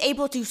and he's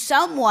able to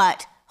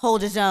somewhat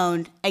hold his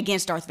own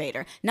against Darth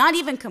Vader. Not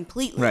even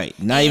completely. Right.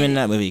 Not even in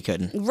that movie he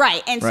couldn't.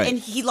 Right. And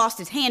he lost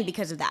his hand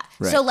because of that.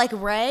 Right. So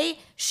Rey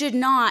should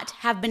not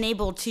have been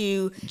able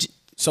to...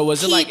 So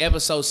was it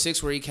Episode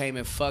 6 where he came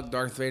and fucked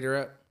Darth Vader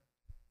up?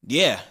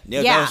 Yeah.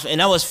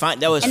 That was fine.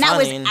 That was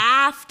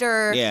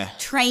after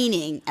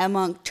training,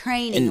 along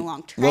training.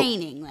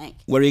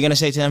 What are you going to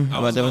say, Tim? I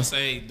was going to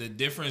say the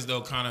difference,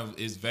 though, kind of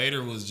is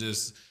Vader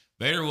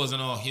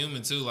wasn't all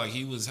human too.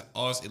 He was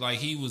also,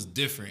 he was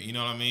different. You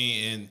know what I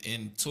mean?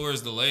 And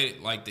towards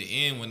the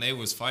end when they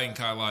was fighting,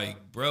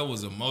 bro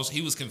was he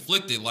was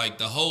conflicted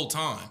the whole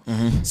time.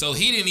 Mm-hmm. So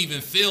he didn't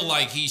even feel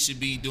like he should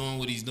be doing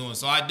what he's doing.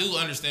 So I do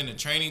understand the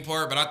training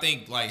part, but I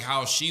think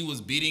how she was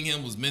beating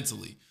him was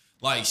mentally.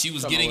 She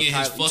was getting in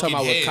his fucking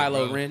head.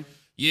 Kylo Ren?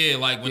 Yeah,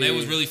 when they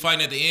was really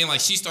fighting at the end,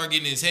 she started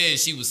getting in his head.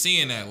 She was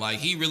seeing that,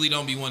 he really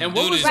don't be wanting to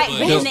do this. Right,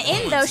 but in the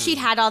end, though, she'd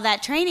had all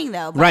that training,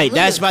 though. Right, Luke.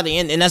 That's by the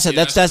end, and that's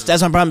my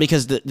problem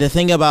because the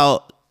thing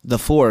about the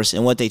Force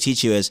and what they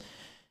teach you is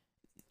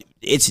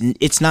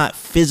it's not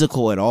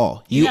physical at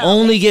all. You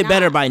only get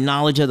better by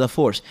knowledge of the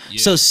Force. Yeah.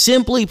 So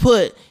simply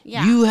put,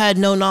 you had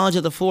no knowledge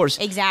of the Force.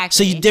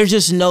 Exactly. So there's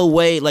just no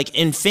way.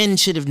 And Finn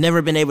should have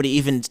never been able to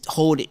even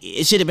hold it.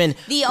 It should have been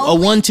a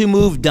 1-2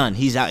 move done.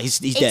 He's out. He's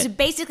dead. It's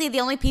basically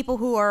the only people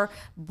who are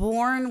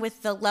born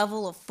with the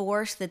level of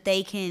Force that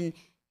they can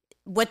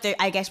what they've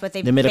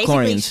basically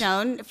midichlorians.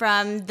 shown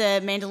from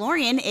the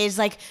Mandalorian is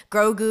like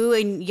Grogu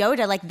and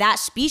Yoda, like that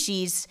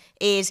species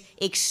is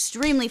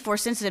extremely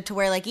force sensitive to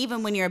where like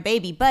even when you're a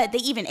baby, but they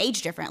even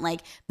age different.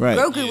 Like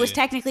Grogu was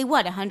technically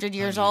 100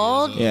 years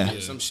old. Yeah.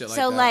 Some shit like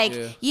So that. like,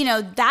 yeah. you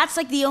know, that's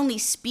like the only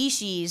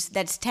species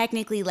that's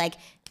technically like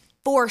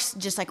force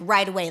just like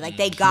right away. Like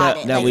they got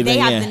it. Like they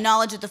have the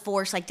knowledge of the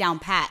force like down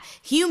pat.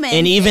 Humans,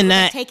 and even it was,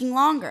 that like, taking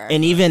longer.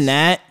 And even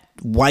that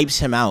wipes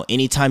him out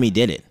anytime he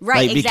did it.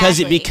 Right, like,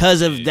 exactly.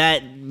 because of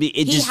that.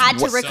 He had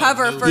to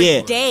recover for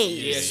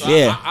days.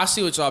 Yeah, so I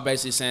see what y'all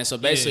basically saying. So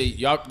basically,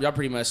 y'all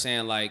pretty much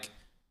saying like,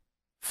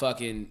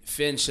 fucking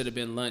Finn should have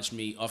been lunch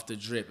meat off the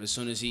drip as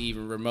soon as he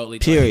even remotely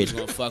thought he was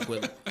gonna fuck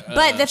with.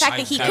 But the fact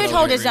that he could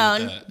hold his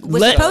own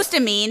was supposed to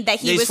mean that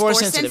he was force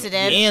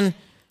sensitive.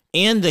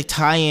 And the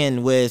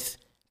tie-in with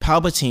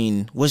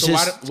Palpatine was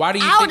just why do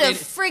you out think of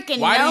freaking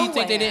why nowhere. do you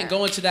think they didn't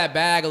go into that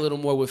bag a little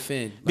more with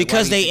Finn? Like,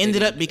 because they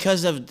ended up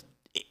because of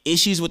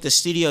issues with the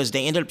studios.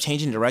 They ended up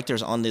changing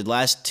directors on the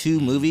last 2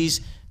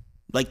 movies.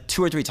 Like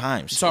 2 or 3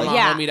 times. You talking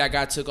about homie that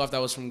got took off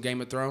that was from Game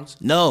of Thrones?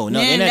 No,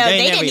 they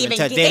didn't even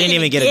touch. They didn't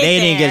even get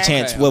a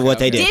chance with what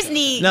they did.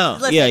 Disney, no,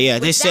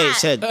 listen, they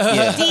said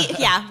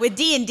with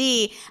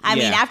D&D. I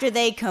mean, after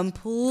they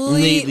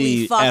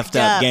completely fucked effed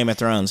up Game of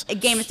Thrones.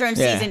 Game of Thrones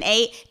season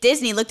 8,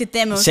 Disney looked at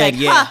them and was said,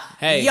 like,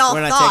 hey, y'all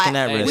we're not thought taking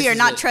that risk. we are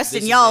not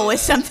trusting y'all with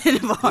something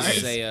of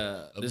ours.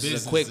 This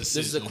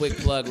is a quick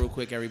plug, real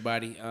quick,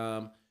 everybody.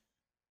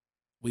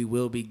 We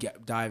will be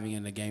diving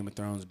in the Game of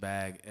Thrones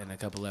bag in a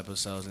couple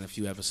episodes, in a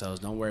few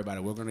episodes. Don't worry about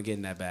it. We're going to get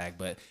in that bag,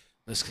 but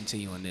let's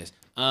continue on this.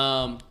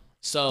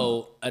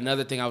 So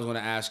another thing I was going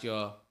to ask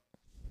y'all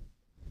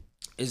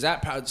is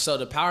that so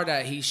the power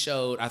that he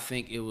showed, I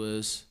think it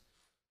was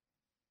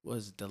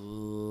the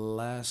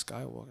last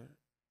Skywalker.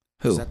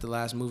 Who? Was that the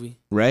last movie?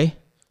 Rey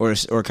or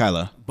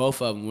Kylo?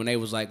 Both of them when they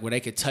was like where they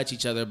could touch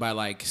each other by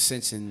like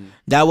sensing.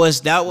 That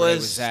was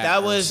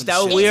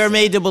we were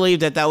made to believe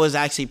that was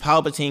actually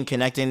Palpatine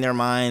connecting their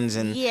minds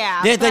and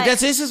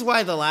this is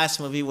why the last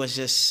movie was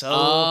just so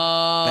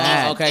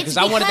bad. Okay, because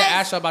I wanted to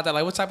ask you about that.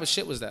 Like, what type of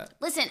shit was that?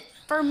 Listen,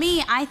 for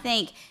me, I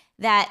think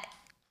that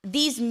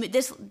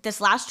this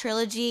last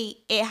trilogy,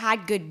 it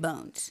had good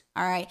bones.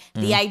 All right,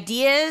 the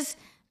ideas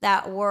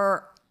that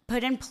were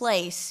put in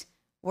place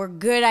were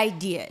good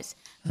ideas.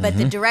 But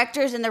the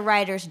directors and the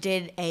writers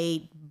did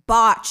a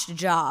botched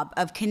job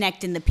of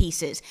connecting the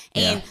pieces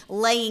and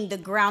laying the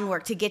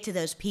groundwork to get to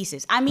those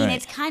pieces. I mean,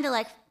 it's kind of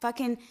like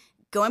fucking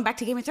going back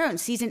to Game of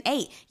Thrones, season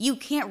 8. You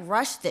can't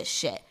rush this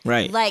shit.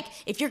 Right. Like,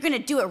 if you're going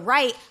to do it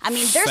right, I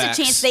mean, there's a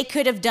chance they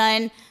could have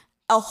done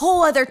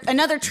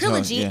another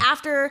trilogy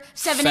after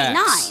 7, 8,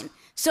 9.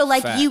 So,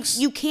 like,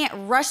 you can't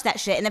rush that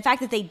shit. And the fact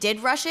that they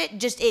did rush it,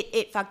 just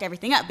it fucked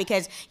everything up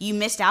because you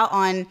missed out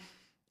on...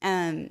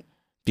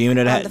 being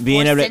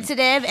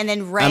sensitive, and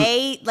then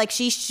Rey, like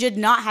she should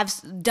not have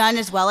done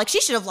as well. Like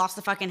she should have lost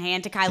the fucking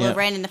hand to Kylo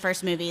Ren in the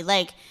first movie.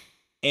 Like,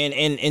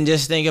 and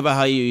just think about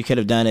how you could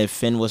have done if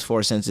Finn was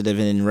force sensitive,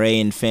 and then Rey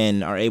and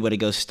Finn are able to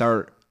go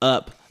start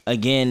up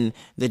again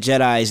the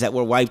Jedis that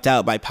were wiped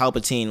out by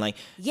Palpatine. Like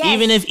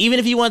even if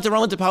you wanted to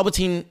run with the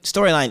Palpatine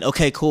storyline,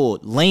 okay, cool,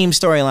 lame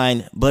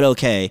storyline, but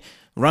okay,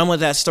 run with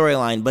that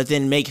storyline, but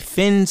then make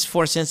Finn's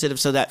force sensitive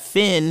so that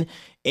Finn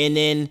and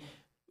then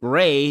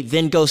Rey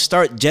then go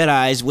start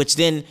Jedis,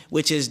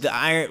 which is the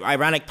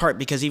ironic part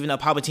because even though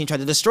Palpatine tried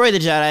to destroy the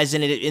Jedis,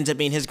 then it ends up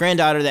being his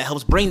granddaughter that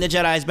helps bring the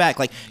Jedis back.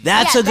 Like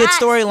that's a good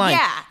storyline.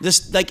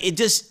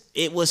 Yeah.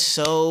 It was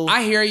so.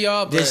 I hear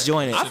y'all, but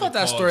disjointed. I thought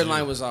that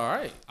storyline was all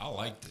right. I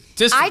liked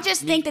it. I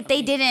just think that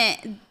they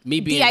didn't.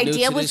 The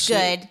idea was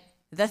good.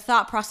 The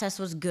thought process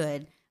was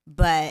good,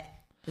 but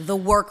the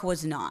work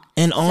was not.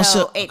 And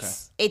also,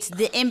 so it's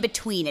the in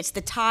between. It's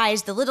the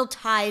ties, the little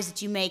ties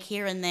that you make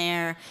here and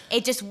there.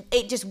 It just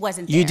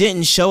wasn't there. You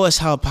didn't show us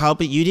how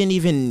Palpatine. You didn't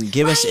even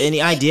give us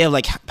any idea of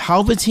like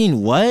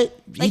Palpatine. What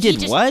he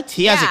did? What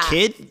he has a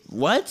kid?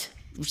 What?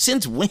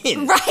 Since when?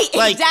 Right,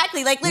 like,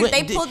 exactly. Like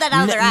they pulled that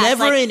out of their ass.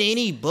 Never in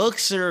any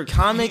books or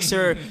comics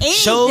or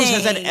shows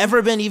has that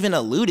ever been even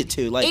alluded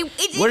to. Like,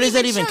 where does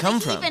that even come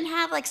from? He even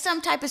have like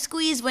some type of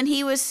squeeze when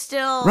he was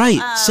still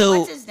right. So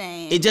what's his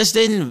name? It just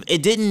didn't.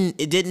 It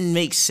didn't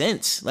make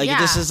sense. Like it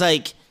just is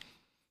like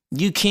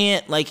you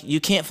can't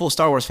fool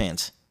Star Wars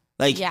fans.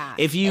 Like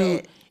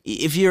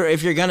if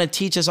you're gonna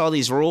teach us all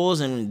these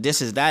rules and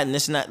this is that and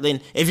this and that, then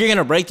if you're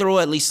gonna break the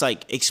rule, at least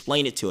like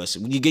explain it to us.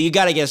 You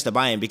gotta get us the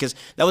buy-in because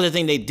that was the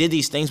thing. They did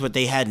these things, but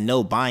they had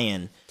no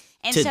buy-in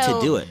to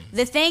do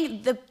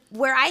it.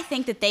 Where I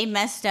think that they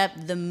messed up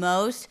the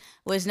most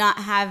was not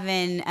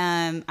having.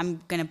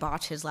 I'm gonna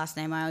botch his last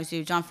name. I always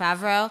do. Jon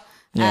Favreau.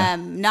 Yeah.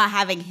 Not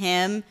having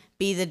him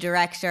be the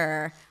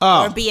director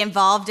or be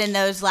involved in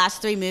those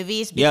last 3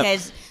 movies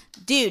because,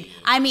 dude,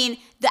 I mean.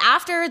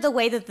 After the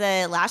way that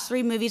the last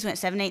 3 movies went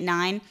 7, 8,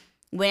 9,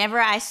 whenever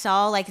I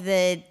saw like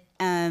the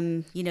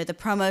the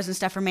promos and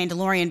stuff for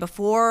Mandalorian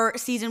before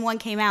season 1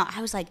 came out, I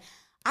was like,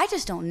 I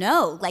just don't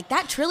know. Like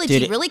that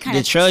trilogy really kind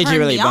of the trilogy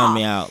really bummed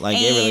me off. out. Like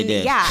it really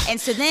did. Yeah,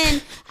 and so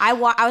then I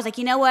was like,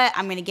 you know what?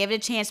 I'm gonna give it a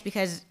chance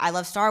because I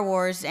love Star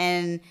Wars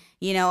and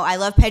I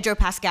love Pedro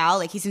Pascal.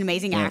 Like he's an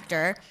amazing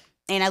actor,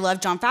 and I love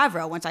Jon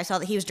Favreau. Once I saw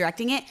that he was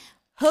directing it,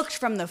 hooked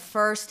from the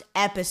first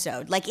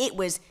episode. Like it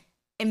was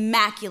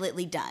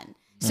immaculately done.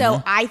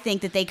 So I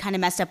think that they kind of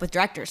messed up with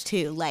directors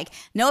too. Like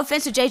no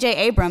offense to J.J.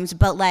 Abrams,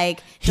 but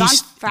like Jon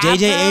Favreau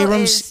J.J.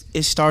 Abrams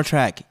is Star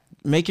Trek.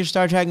 Make your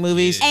Star Trek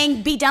movies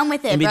and be done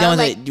with it. And be bro. done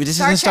with like, it. This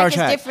Star isn't Star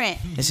Trek. Trek. Is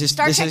different. This is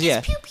Star Trek is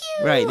yeah. pew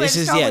pew. Right. This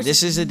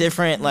is a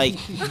different like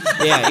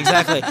yeah,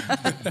 exactly.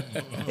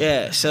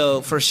 Yeah. So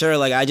for sure,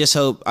 like I just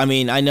hope. I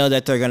mean, I know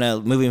that they're gonna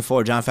moving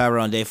forward. Jon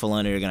Favreau and Dave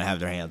Filoni are gonna have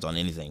their hands on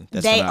anything.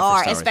 That's they coming out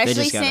are, for Star Wars.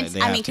 especially They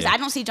since because I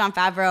don't see Jon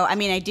Favreau. I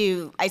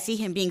mean, I see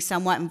him being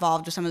somewhat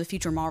involved with some of the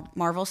future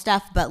Marvel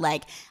stuff, but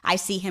like I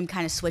see him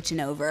kind of switching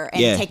over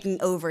and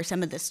taking over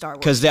some of the Star Wars.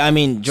 Because I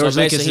mean, George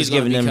Lucas is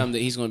giving them.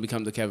 He's going to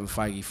become the Kevin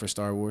Feige for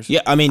Star Wars.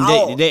 Yeah, I mean,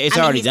 it's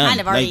already done. Kind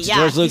of already, like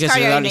George Lucas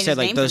has already said,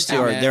 like those two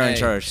are they're in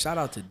charge. Shout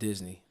out to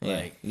Disney. Yeah.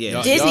 Like,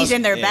 Yeah. Disney's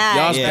in their bag.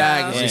 Y'all's bro.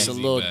 bag is just a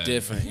Disney little bag.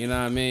 different. You know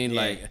what I mean?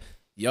 Like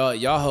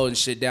y'all holding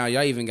shit down.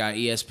 Y'all even got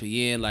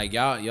ESPN. Like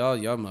y'all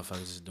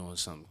motherfuckers is doing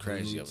something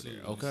crazy over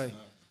there. Okay.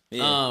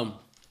 Yeah.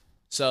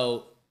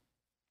 So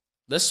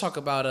let's talk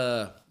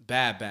about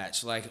Bad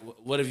Batch. Like,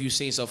 what have you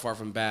seen so far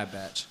from Bad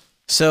Batch?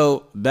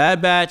 So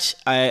Bad Batch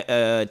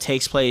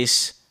takes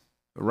place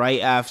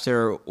right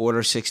after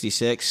Order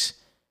 66,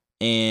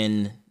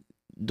 and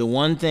the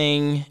one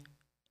thing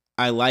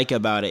I like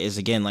about it is,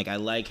 again, like I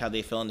like how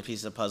they fill in the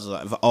pieces of the puzzle.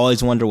 I've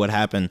always wondered what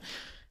happened.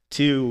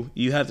 Two,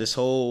 you have this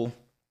whole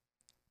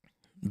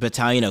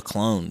battalion of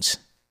clones,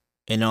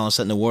 and all of a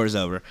sudden the war's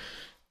over.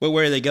 But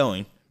where are they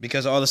going?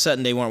 Because all of a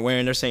sudden they weren't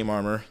wearing their same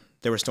armor.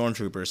 They were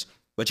stormtroopers.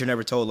 But you're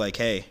never told, like,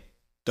 hey,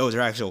 those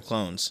are actual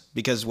clones.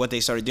 Because what they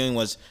started doing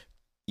was,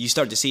 you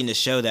start to see in the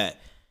show that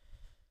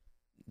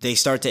they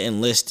start to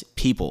enlist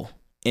people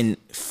and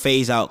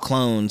phase out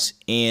clones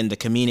and the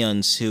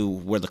chameleons who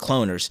were the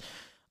cloners.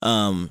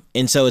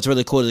 And so it's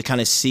really cool to kind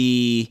of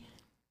see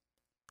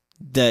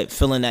that,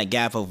 fill in that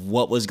gap of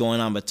what was going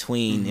on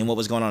between and what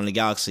was going on in the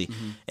galaxy.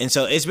 And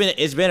so it's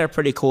been a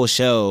pretty cool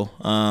show.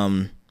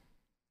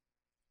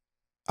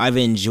 I've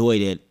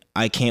enjoyed it.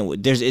 I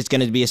can't. It's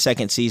going to be a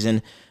second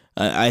season.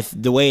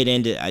 The way it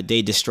ended,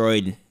 they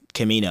destroyed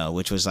Camino,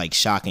 which was like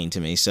shocking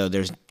to me. So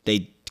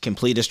they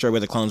completely destroyed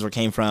where the clones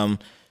came from.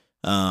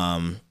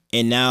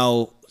 And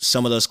now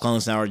some of those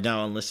clones now are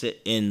now enlisted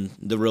in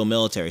the real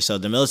military. So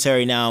the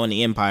military now in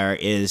the Empire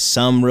is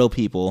some real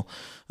people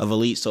of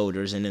elite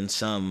soldiers and then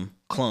some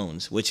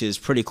clones, which is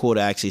pretty cool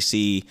to actually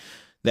see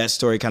that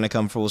story kind of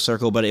come full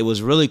circle. But it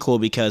was really cool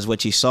because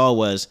what you saw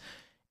was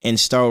in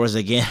Star Wars,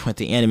 again, with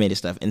the animated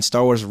stuff, in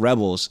Star Wars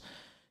Rebels,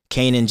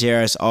 Kanan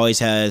Jarrus always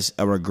has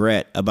a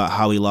regret about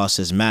how he lost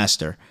his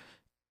master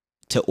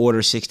to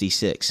Order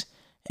 66.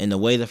 And the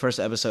way the first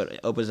episode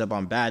opens up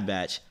on Bad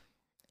Batch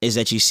is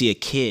that you see a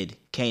kid,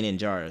 Kanan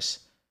Jarrus,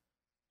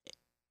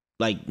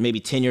 like maybe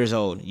 10 years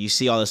old. You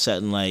see all of a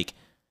sudden, like,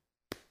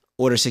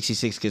 Order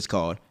 66 gets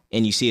called,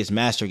 and you see his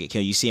master get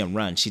killed. You see him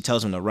run. She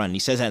tells him to run. He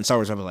says that in Star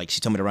Wars, like, she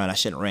told me to run. I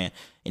shouldn't have ran.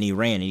 And he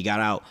ran, and he got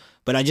out.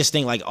 But I just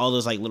think, like, all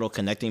those, like, little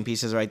connecting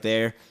pieces right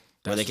there,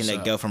 where they can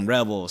like, go from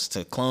Rebels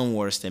to Clone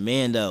Wars to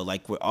Mando,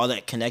 like, where all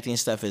that connecting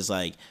stuff is,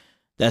 like,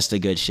 that's the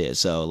good shit.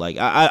 So, like,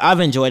 I've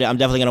enjoyed it. I'm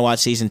definitely going to watch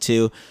season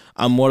 2.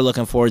 I'm more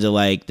looking forward to,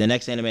 like, the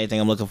next anime thing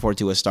I'm looking forward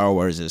to with Star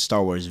Wars is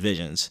Star Wars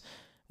Visions,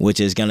 which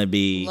is going to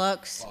be...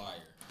 Looks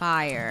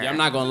fire. Yeah, I'm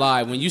not going to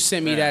lie. When you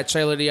sent me that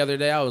trailer the other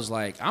day, I was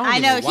like, I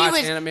don't even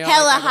watch anime. He was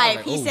hella hype.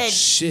 Like, he oh, said,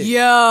 shit.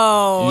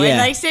 yo. Yeah. And,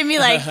 like, sent me,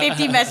 like,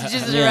 50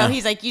 messages in a row.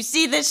 He's like, you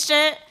see this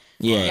shit?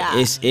 Yeah,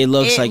 it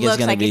looks like it's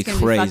gonna be crazy.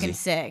 Be fucking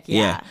sick.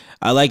 Yeah.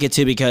 I like it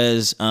too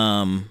because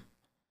I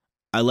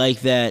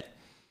like that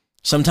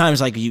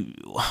sometimes, like, you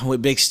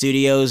with big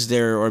studios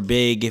or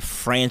big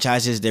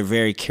franchises, they're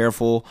very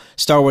careful.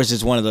 Star Wars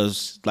is one of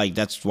those, like,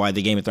 that's why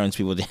the Game of Thrones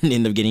people didn't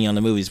end up getting on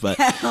the movies, but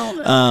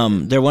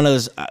they're one of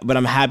those. But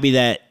I'm happy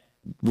that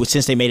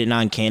since they made it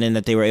non-canon,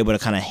 that they were able to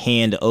kind of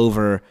hand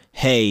over,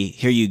 hey,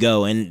 here you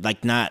go, and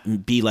like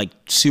not be like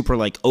super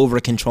like over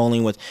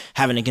controlling with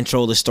having to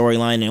control the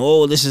storyline and,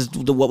 oh, this is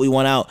what we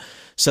want out.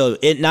 So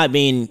it not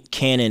being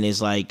canon is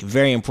like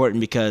very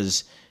important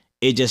because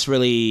it just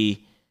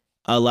really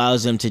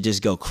allows them to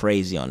just go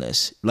crazy on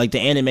this. Like the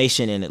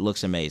animation in it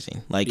looks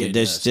amazing. Like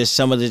there's just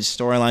some of the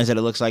storylines that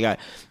it looks like.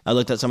 I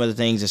looked at some of the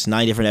things. It's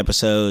 9 different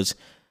episodes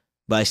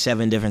by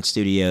 7 different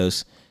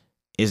studios.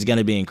 It's going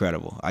to be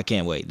incredible. I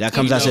can't wait. That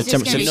comes out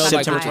September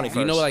 21st. Do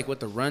you know like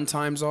what the run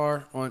times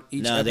are on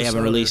each episode? No, they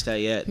haven't released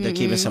that yet. They're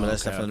keeping some of that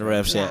stuff in the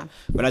refs yet.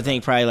 But I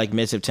think probably like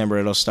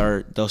mid-September they'll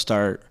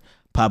start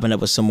popping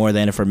up with some more of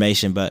that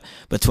information. But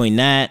between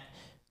that,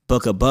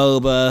 Book of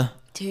Boba.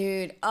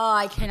 Dude,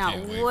 I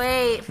cannot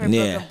wait for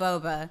Book of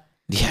Boba.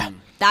 Yeah.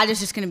 That is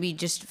just going to be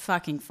just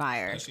fucking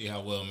fire. See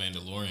how well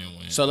Mandalorian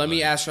went. So let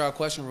me ask y'all a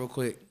question real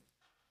quick.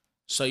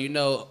 So you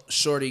know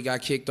Shorty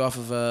got kicked off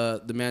of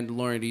The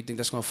Mandalorian. Do you think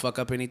that's going to fuck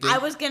up anything? I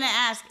was going to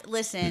ask,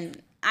 listen,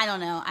 I don't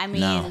know. I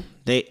mean, No,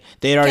 they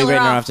had already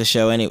written her off the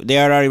show anyway. They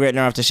had already written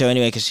her off the show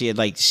anyway because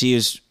she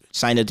was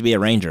signed up to be a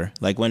ranger.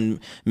 Like when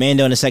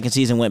Mando in the second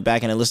season went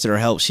back and enlisted her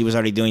help, she was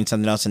already doing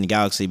something else in the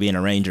galaxy, being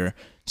a ranger.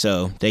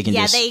 So they can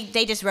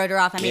they just wrote her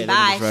off. I mean,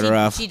 bye. Wrote her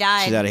off. She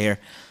died. She's out of here.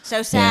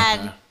 So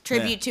sad.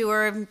 Tribute to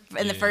her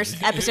in the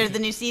first episode of the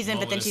new season,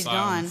 but then she's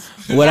gone.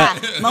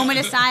 Moment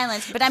of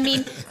silence. But I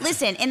mean,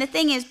 listen, and the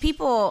thing is,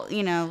 people,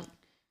 you know,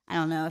 I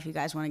don't know if you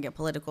guys want to get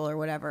political or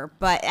whatever,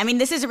 but I mean,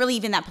 this isn't really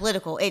even that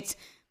political. It's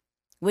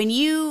when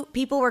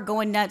people were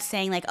going nuts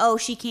saying like, oh,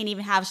 she can't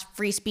even have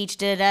free speech,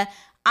 da-da-da.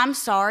 I'm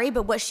sorry,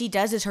 but what she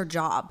does is her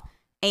job.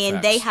 And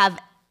Facts. they have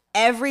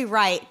every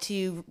right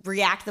to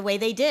react the way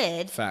they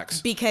did.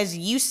 Facts. Because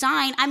you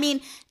sign. I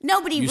mean,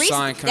 nobody reads.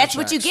 That's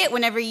what you get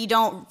whenever you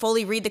don't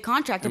fully read the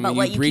contract about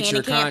what you can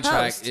and can't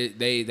post.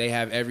 They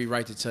have every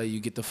right to tell you,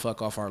 get the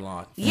fuck off our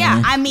lawn.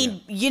 Yeah, I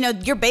mean, you know,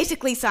 you're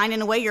basically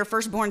signing away your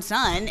firstborn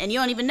son, and you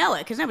don't even know it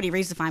because nobody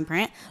reads the fine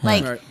print.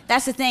 Like,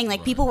 that's the thing.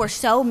 Like, people were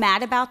so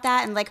mad about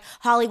that, and like,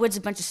 Hollywood's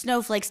a bunch of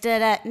snowflakes,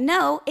 da-da.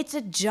 No, it's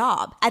a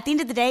job. At the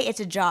end of the day, it's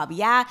a job.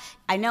 Yeah,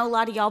 I know a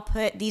lot of y'all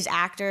put these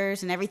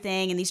actors and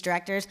everything and these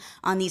directors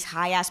on these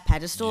high-ass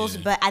pedestals,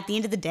 but at the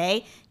end of the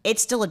day,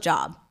 it's still a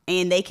job.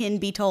 And they can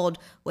be told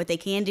what they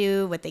can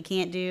do, what they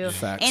can't do.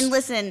 Facts. And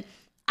listen,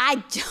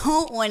 I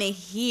don't want to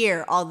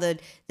hear all the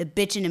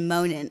bitching and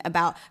moaning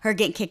about her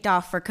getting kicked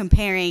off for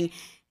comparing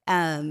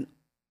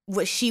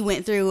what she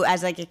went through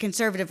as like a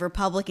conservative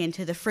Republican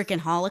to the freaking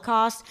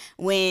Holocaust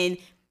when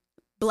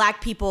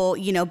black people,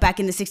 you know, back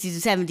in the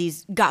 60s and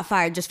 70s got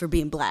fired just for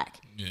being black.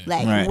 Yeah.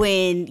 Like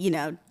when, you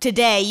know,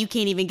 today you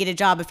can't even get a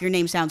job if your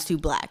name sounds too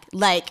black.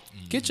 Like,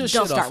 get your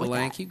don't shit start off, with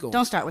Elaine. that. Keep going.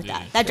 Don't start with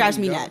that. That drives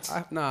me nuts.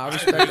 I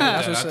respect that.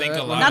 That's what I think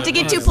a lot Not to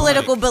get too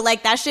political, but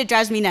like that shit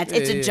drives me nuts.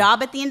 Yeah, it's a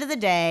job at the end of the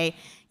day.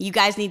 You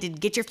guys need to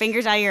get your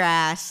fingers out of your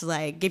ass,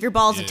 like give your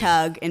balls a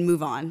tug and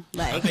move on.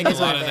 Like, I think a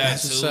lot of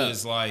that too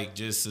is like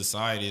just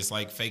society. It's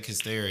like fake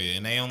hysteria,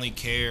 and they only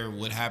care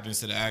what happens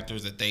to the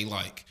actors that they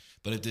like.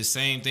 But if the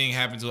same thing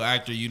happened to an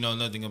actor you know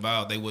nothing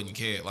about, they wouldn't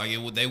care. Like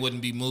they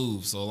wouldn't be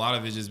moved. So a lot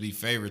of it just be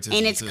favoritism.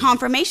 And it's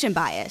confirmation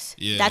bias.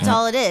 Yeah. That's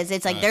all it is.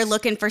 It's like they're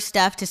looking for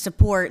stuff to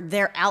support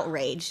their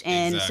outrage,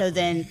 and so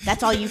then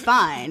that's all you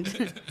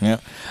find. Yeah,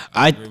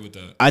 I agree with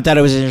that. I thought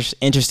it was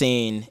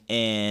interesting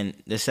in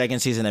the second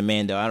season of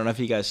Mando. I don't know if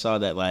you guys saw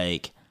that.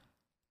 Like,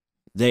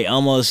 they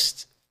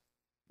almost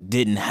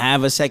didn't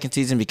have a second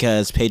season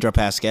because Pedro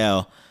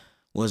Pascal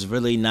was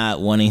really not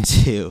wanting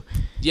to.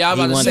 Yeah, I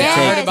was about to say,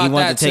 I heard about that too. He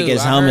wanted to take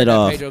his helmet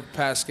off. Pedro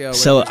Pascal,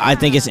 so I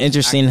think it's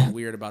interesting.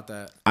 Weird about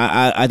that.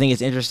 I think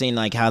it's interesting,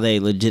 like how they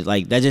legit,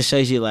 like that just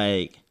shows you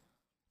like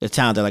the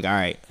talent. They're like, all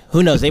right,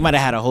 who knows? They might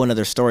have had a whole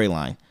nother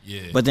storyline.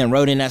 Yeah. But then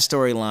wrote in that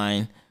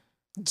storyline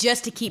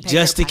just to keep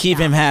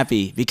him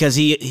happy because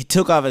he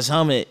took off his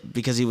helmet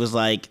because he was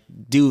like,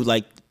 dude,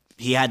 like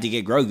he had to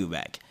get Grogu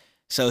back,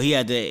 so he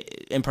had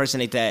to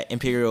impersonate that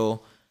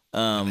Imperial.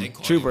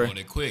 Trooper.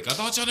 Quick. I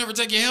thought y'all never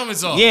take your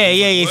helmets off.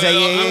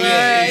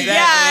 Exactly.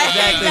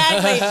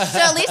 So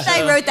at least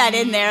I wrote that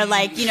in there,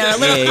 like, you know, a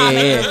little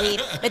comic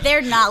relief. But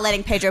they're not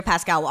letting Pedro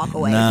Pascal walk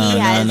away. He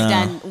has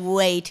done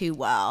way too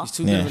well.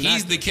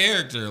 He's the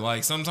character.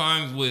 Like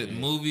sometimes with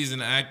movies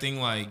and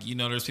acting, like, you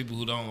know, there's people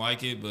who don't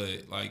like it,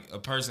 but like a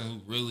person who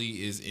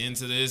really is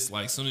into this,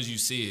 like as soon as you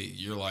see it,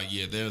 you're like,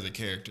 yeah, they're the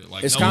character.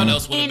 Like no one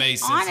else would have made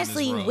sense.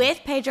 Honestly, in this role. with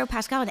Pedro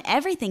Pascal and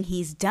everything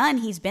he's done,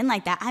 he's been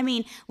like that. I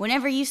mean,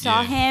 whenever you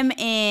saw him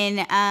in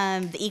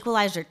The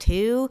Equalizer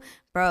 2,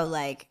 bro,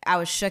 like I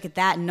was shook at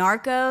that.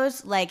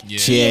 Narcos, like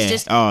he is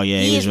just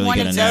he is really one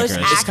of those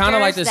actors. It's kind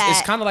of like this.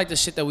 It's kind of like the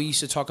shit that we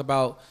used to talk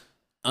about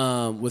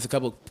with a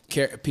couple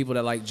people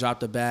that like dropped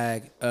the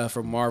bag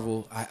for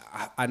Marvel.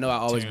 I know I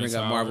always bring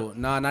up Marvel.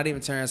 No, not even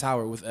Terrence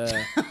Howard with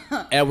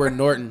Edward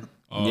Norton.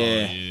 Oh,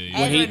 yeah.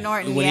 Edward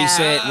Norton. When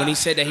he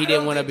said that he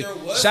didn't want to be.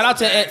 Shout out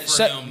to Ed.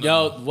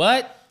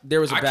 What? There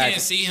was a bag. I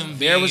can't see him.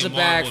 There was a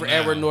bag for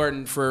Edward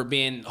Norton for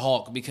being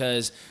Hulk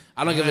because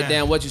I don't give a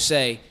damn what you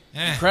say.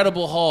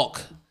 Incredible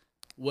Hulk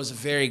was a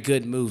very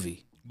good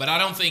movie. But I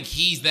don't think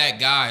he's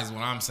that guy. Is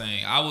what I'm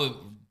saying. I would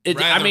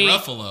rather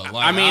Ruffalo.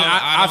 Like,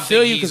 I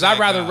feel you because I'd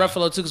rather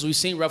Ruffalo too because we've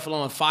seen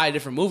Ruffalo in 5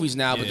 different movies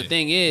now. Yeah. But the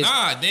thing is,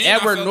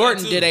 Edward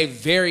Norton did a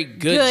very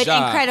good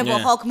job. Incredible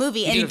Hulk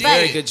movie. He did a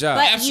very good job.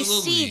 But you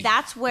see,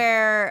 that's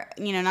where,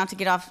 you know, not to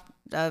get off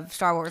of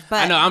Star Wars,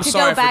 but I know I'm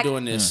sorry for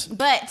doing this.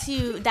 But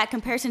to that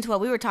comparison to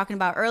what we were talking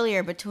about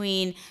earlier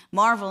between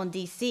Marvel and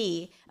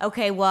DC,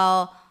 okay,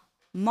 well,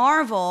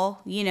 Marvel,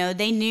 you know,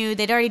 they knew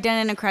they'd already done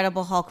an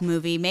Incredible Hulk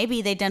movie.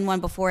 Maybe they'd done one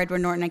before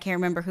Edward Norton. I can't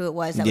remember who it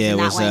was that was in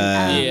that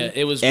one.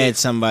 It was Ed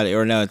somebody,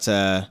 or no, it's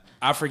I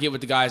forget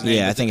what the guy's name.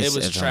 Yeah, I think it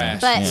was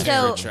trash. But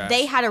so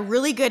they had a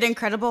really good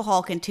Incredible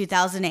Hulk in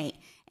 2008,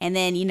 and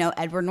then, you know,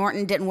 Edward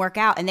Norton didn't work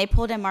out, and they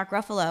pulled in Mark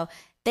Ruffalo.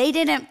 They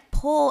didn't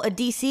pull a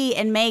DC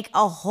and make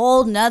a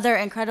whole nother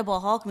Incredible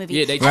Hulk movie.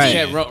 Yeah, they just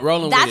kept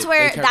rolling with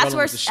it. That's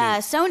where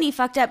Sony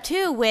fucked up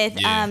too with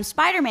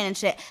Spider-Man and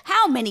shit.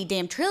 How many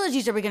damn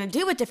trilogies are we gonna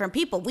do with different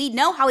people? We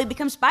know how he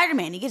becomes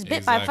Spider-Man. He gets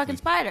bit by a fucking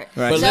spider.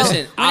 Right. But So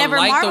listen, I whenever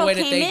like Marvel the way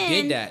that came they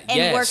in did that.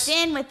 and worked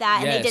in with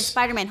that, and they did Yes.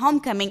 Spider-Man: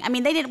 Homecoming. I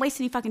mean, they didn't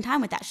waste any fucking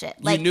time with that shit.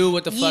 You knew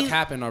what the fuck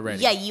happened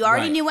already. Yeah, you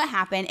already Right. knew what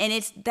happened,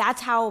 and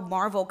that's how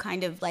Marvel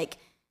kind of like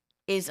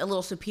is a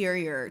little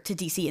superior to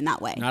DC in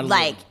that way. Not a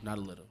like little. Not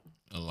a little.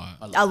 A lot.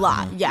 a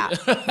lot, yeah.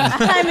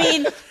 I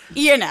mean,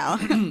 you know.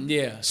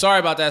 Yeah. Sorry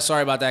about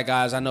that,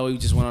 guys. I know we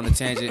just went on a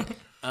tangent.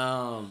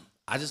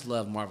 I just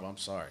love Marvel. I'm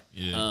sorry.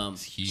 Yeah,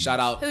 it's huge. Shout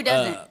out. Who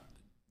doesn't?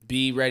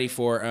 Be ready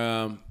for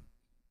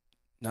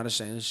not a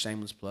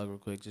shameless plug real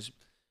quick. Just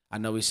I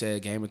know we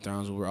said Game of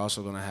Thrones, but we're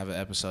also gonna have an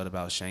episode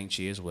about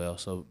Shang-Chi as well.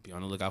 So be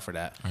on the lookout for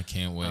that. I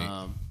can't wait.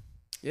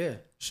 Yeah.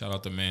 Shout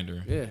out to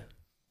Mandarin. Yeah.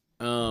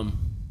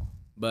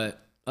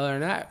 But other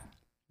than that,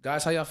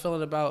 guys, how y'all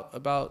feeling about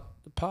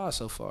the pod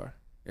so far?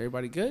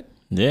 Everybody good?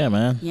 Yeah,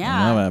 man.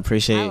 Yeah. I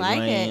appreciate. I like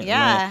Lane, it.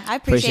 Yeah, I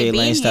appreciate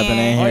being Lane stepping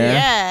here. in here. Oh,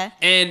 yeah.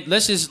 And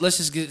let's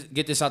just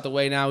get this out the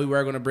way now. We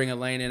were going to bring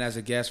Elaine in as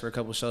a guest for a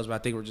couple shows, but I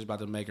think we're just about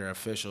to make her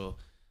official,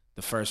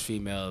 the first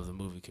female of the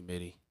movie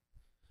committee.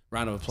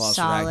 Round of applause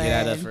for that. Get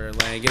that up for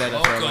Elaine. Get that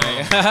up for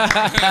Elaine.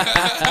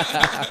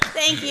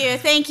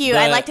 Thank you.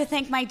 I'd like to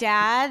thank my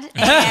dad.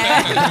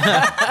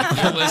 And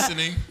You're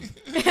listening.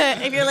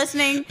 if you're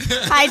listening,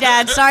 hi,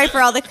 Dad. Sorry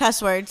for all the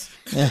cuss words.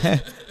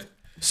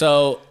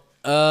 So,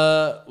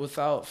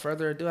 without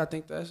further ado, I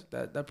think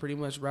that pretty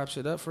much wraps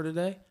it up for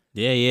today.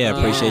 Yeah.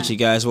 Appreciate you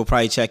guys. We'll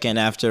probably check in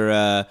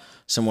after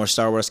some more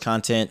Star Wars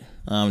content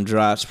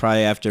drops.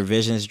 Probably after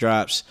Visions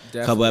drops.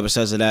 A couple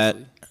episodes of that.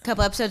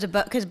 Couple episodes of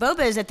because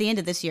Boba is at the end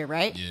of this year,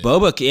 right? Yeah.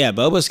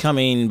 Boba's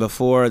coming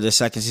before the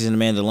second season of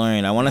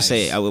Mandalorian. I want to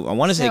say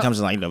it comes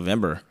in like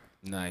November.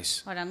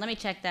 Nice. Hold on, let me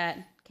check that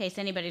in case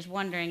anybody's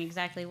wondering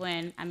exactly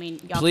when. I mean,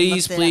 y'all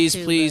Please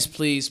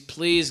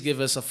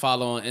give us a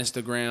follow on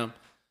Instagram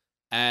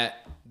at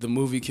the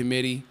Movie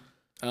Committee.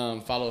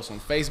 Follow us on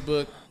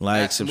Facebook.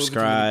 Like, at the Movie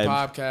subscribe.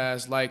 Committee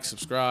Podcast. Like,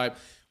 subscribe.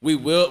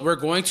 We're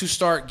going to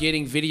start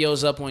getting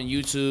videos up on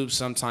YouTube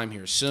sometime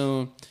here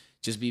soon.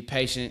 Just be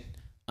patient.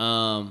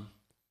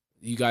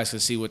 You guys can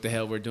see what the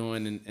hell we're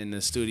doing in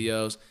the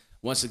studios.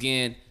 Once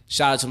again,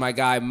 shout out to my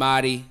guy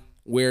Marty,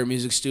 Weird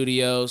Music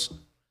Studios.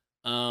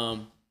 That's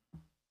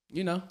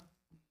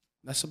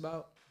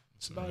about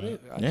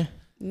it.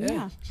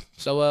 Yeah.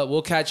 So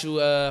we'll catch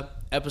you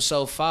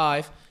episode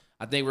 5.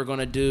 I think we're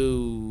gonna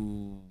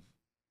do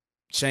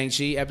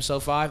Shang-Chi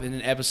episode 5, and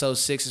then episode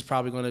 6 is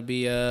probably gonna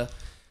be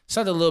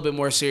something a little bit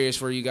more serious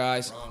for you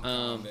guys.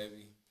 Rom-com, baby.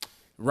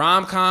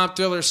 Rom-com,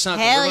 thriller,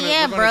 something. Hell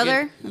yeah,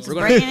 brother. Let's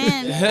bring it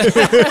in.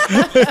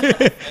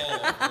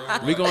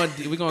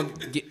 We're gonna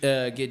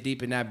get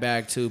deep in that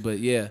bag too, but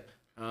yeah,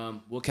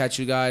 we'll catch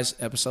you guys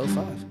episode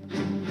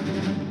 5.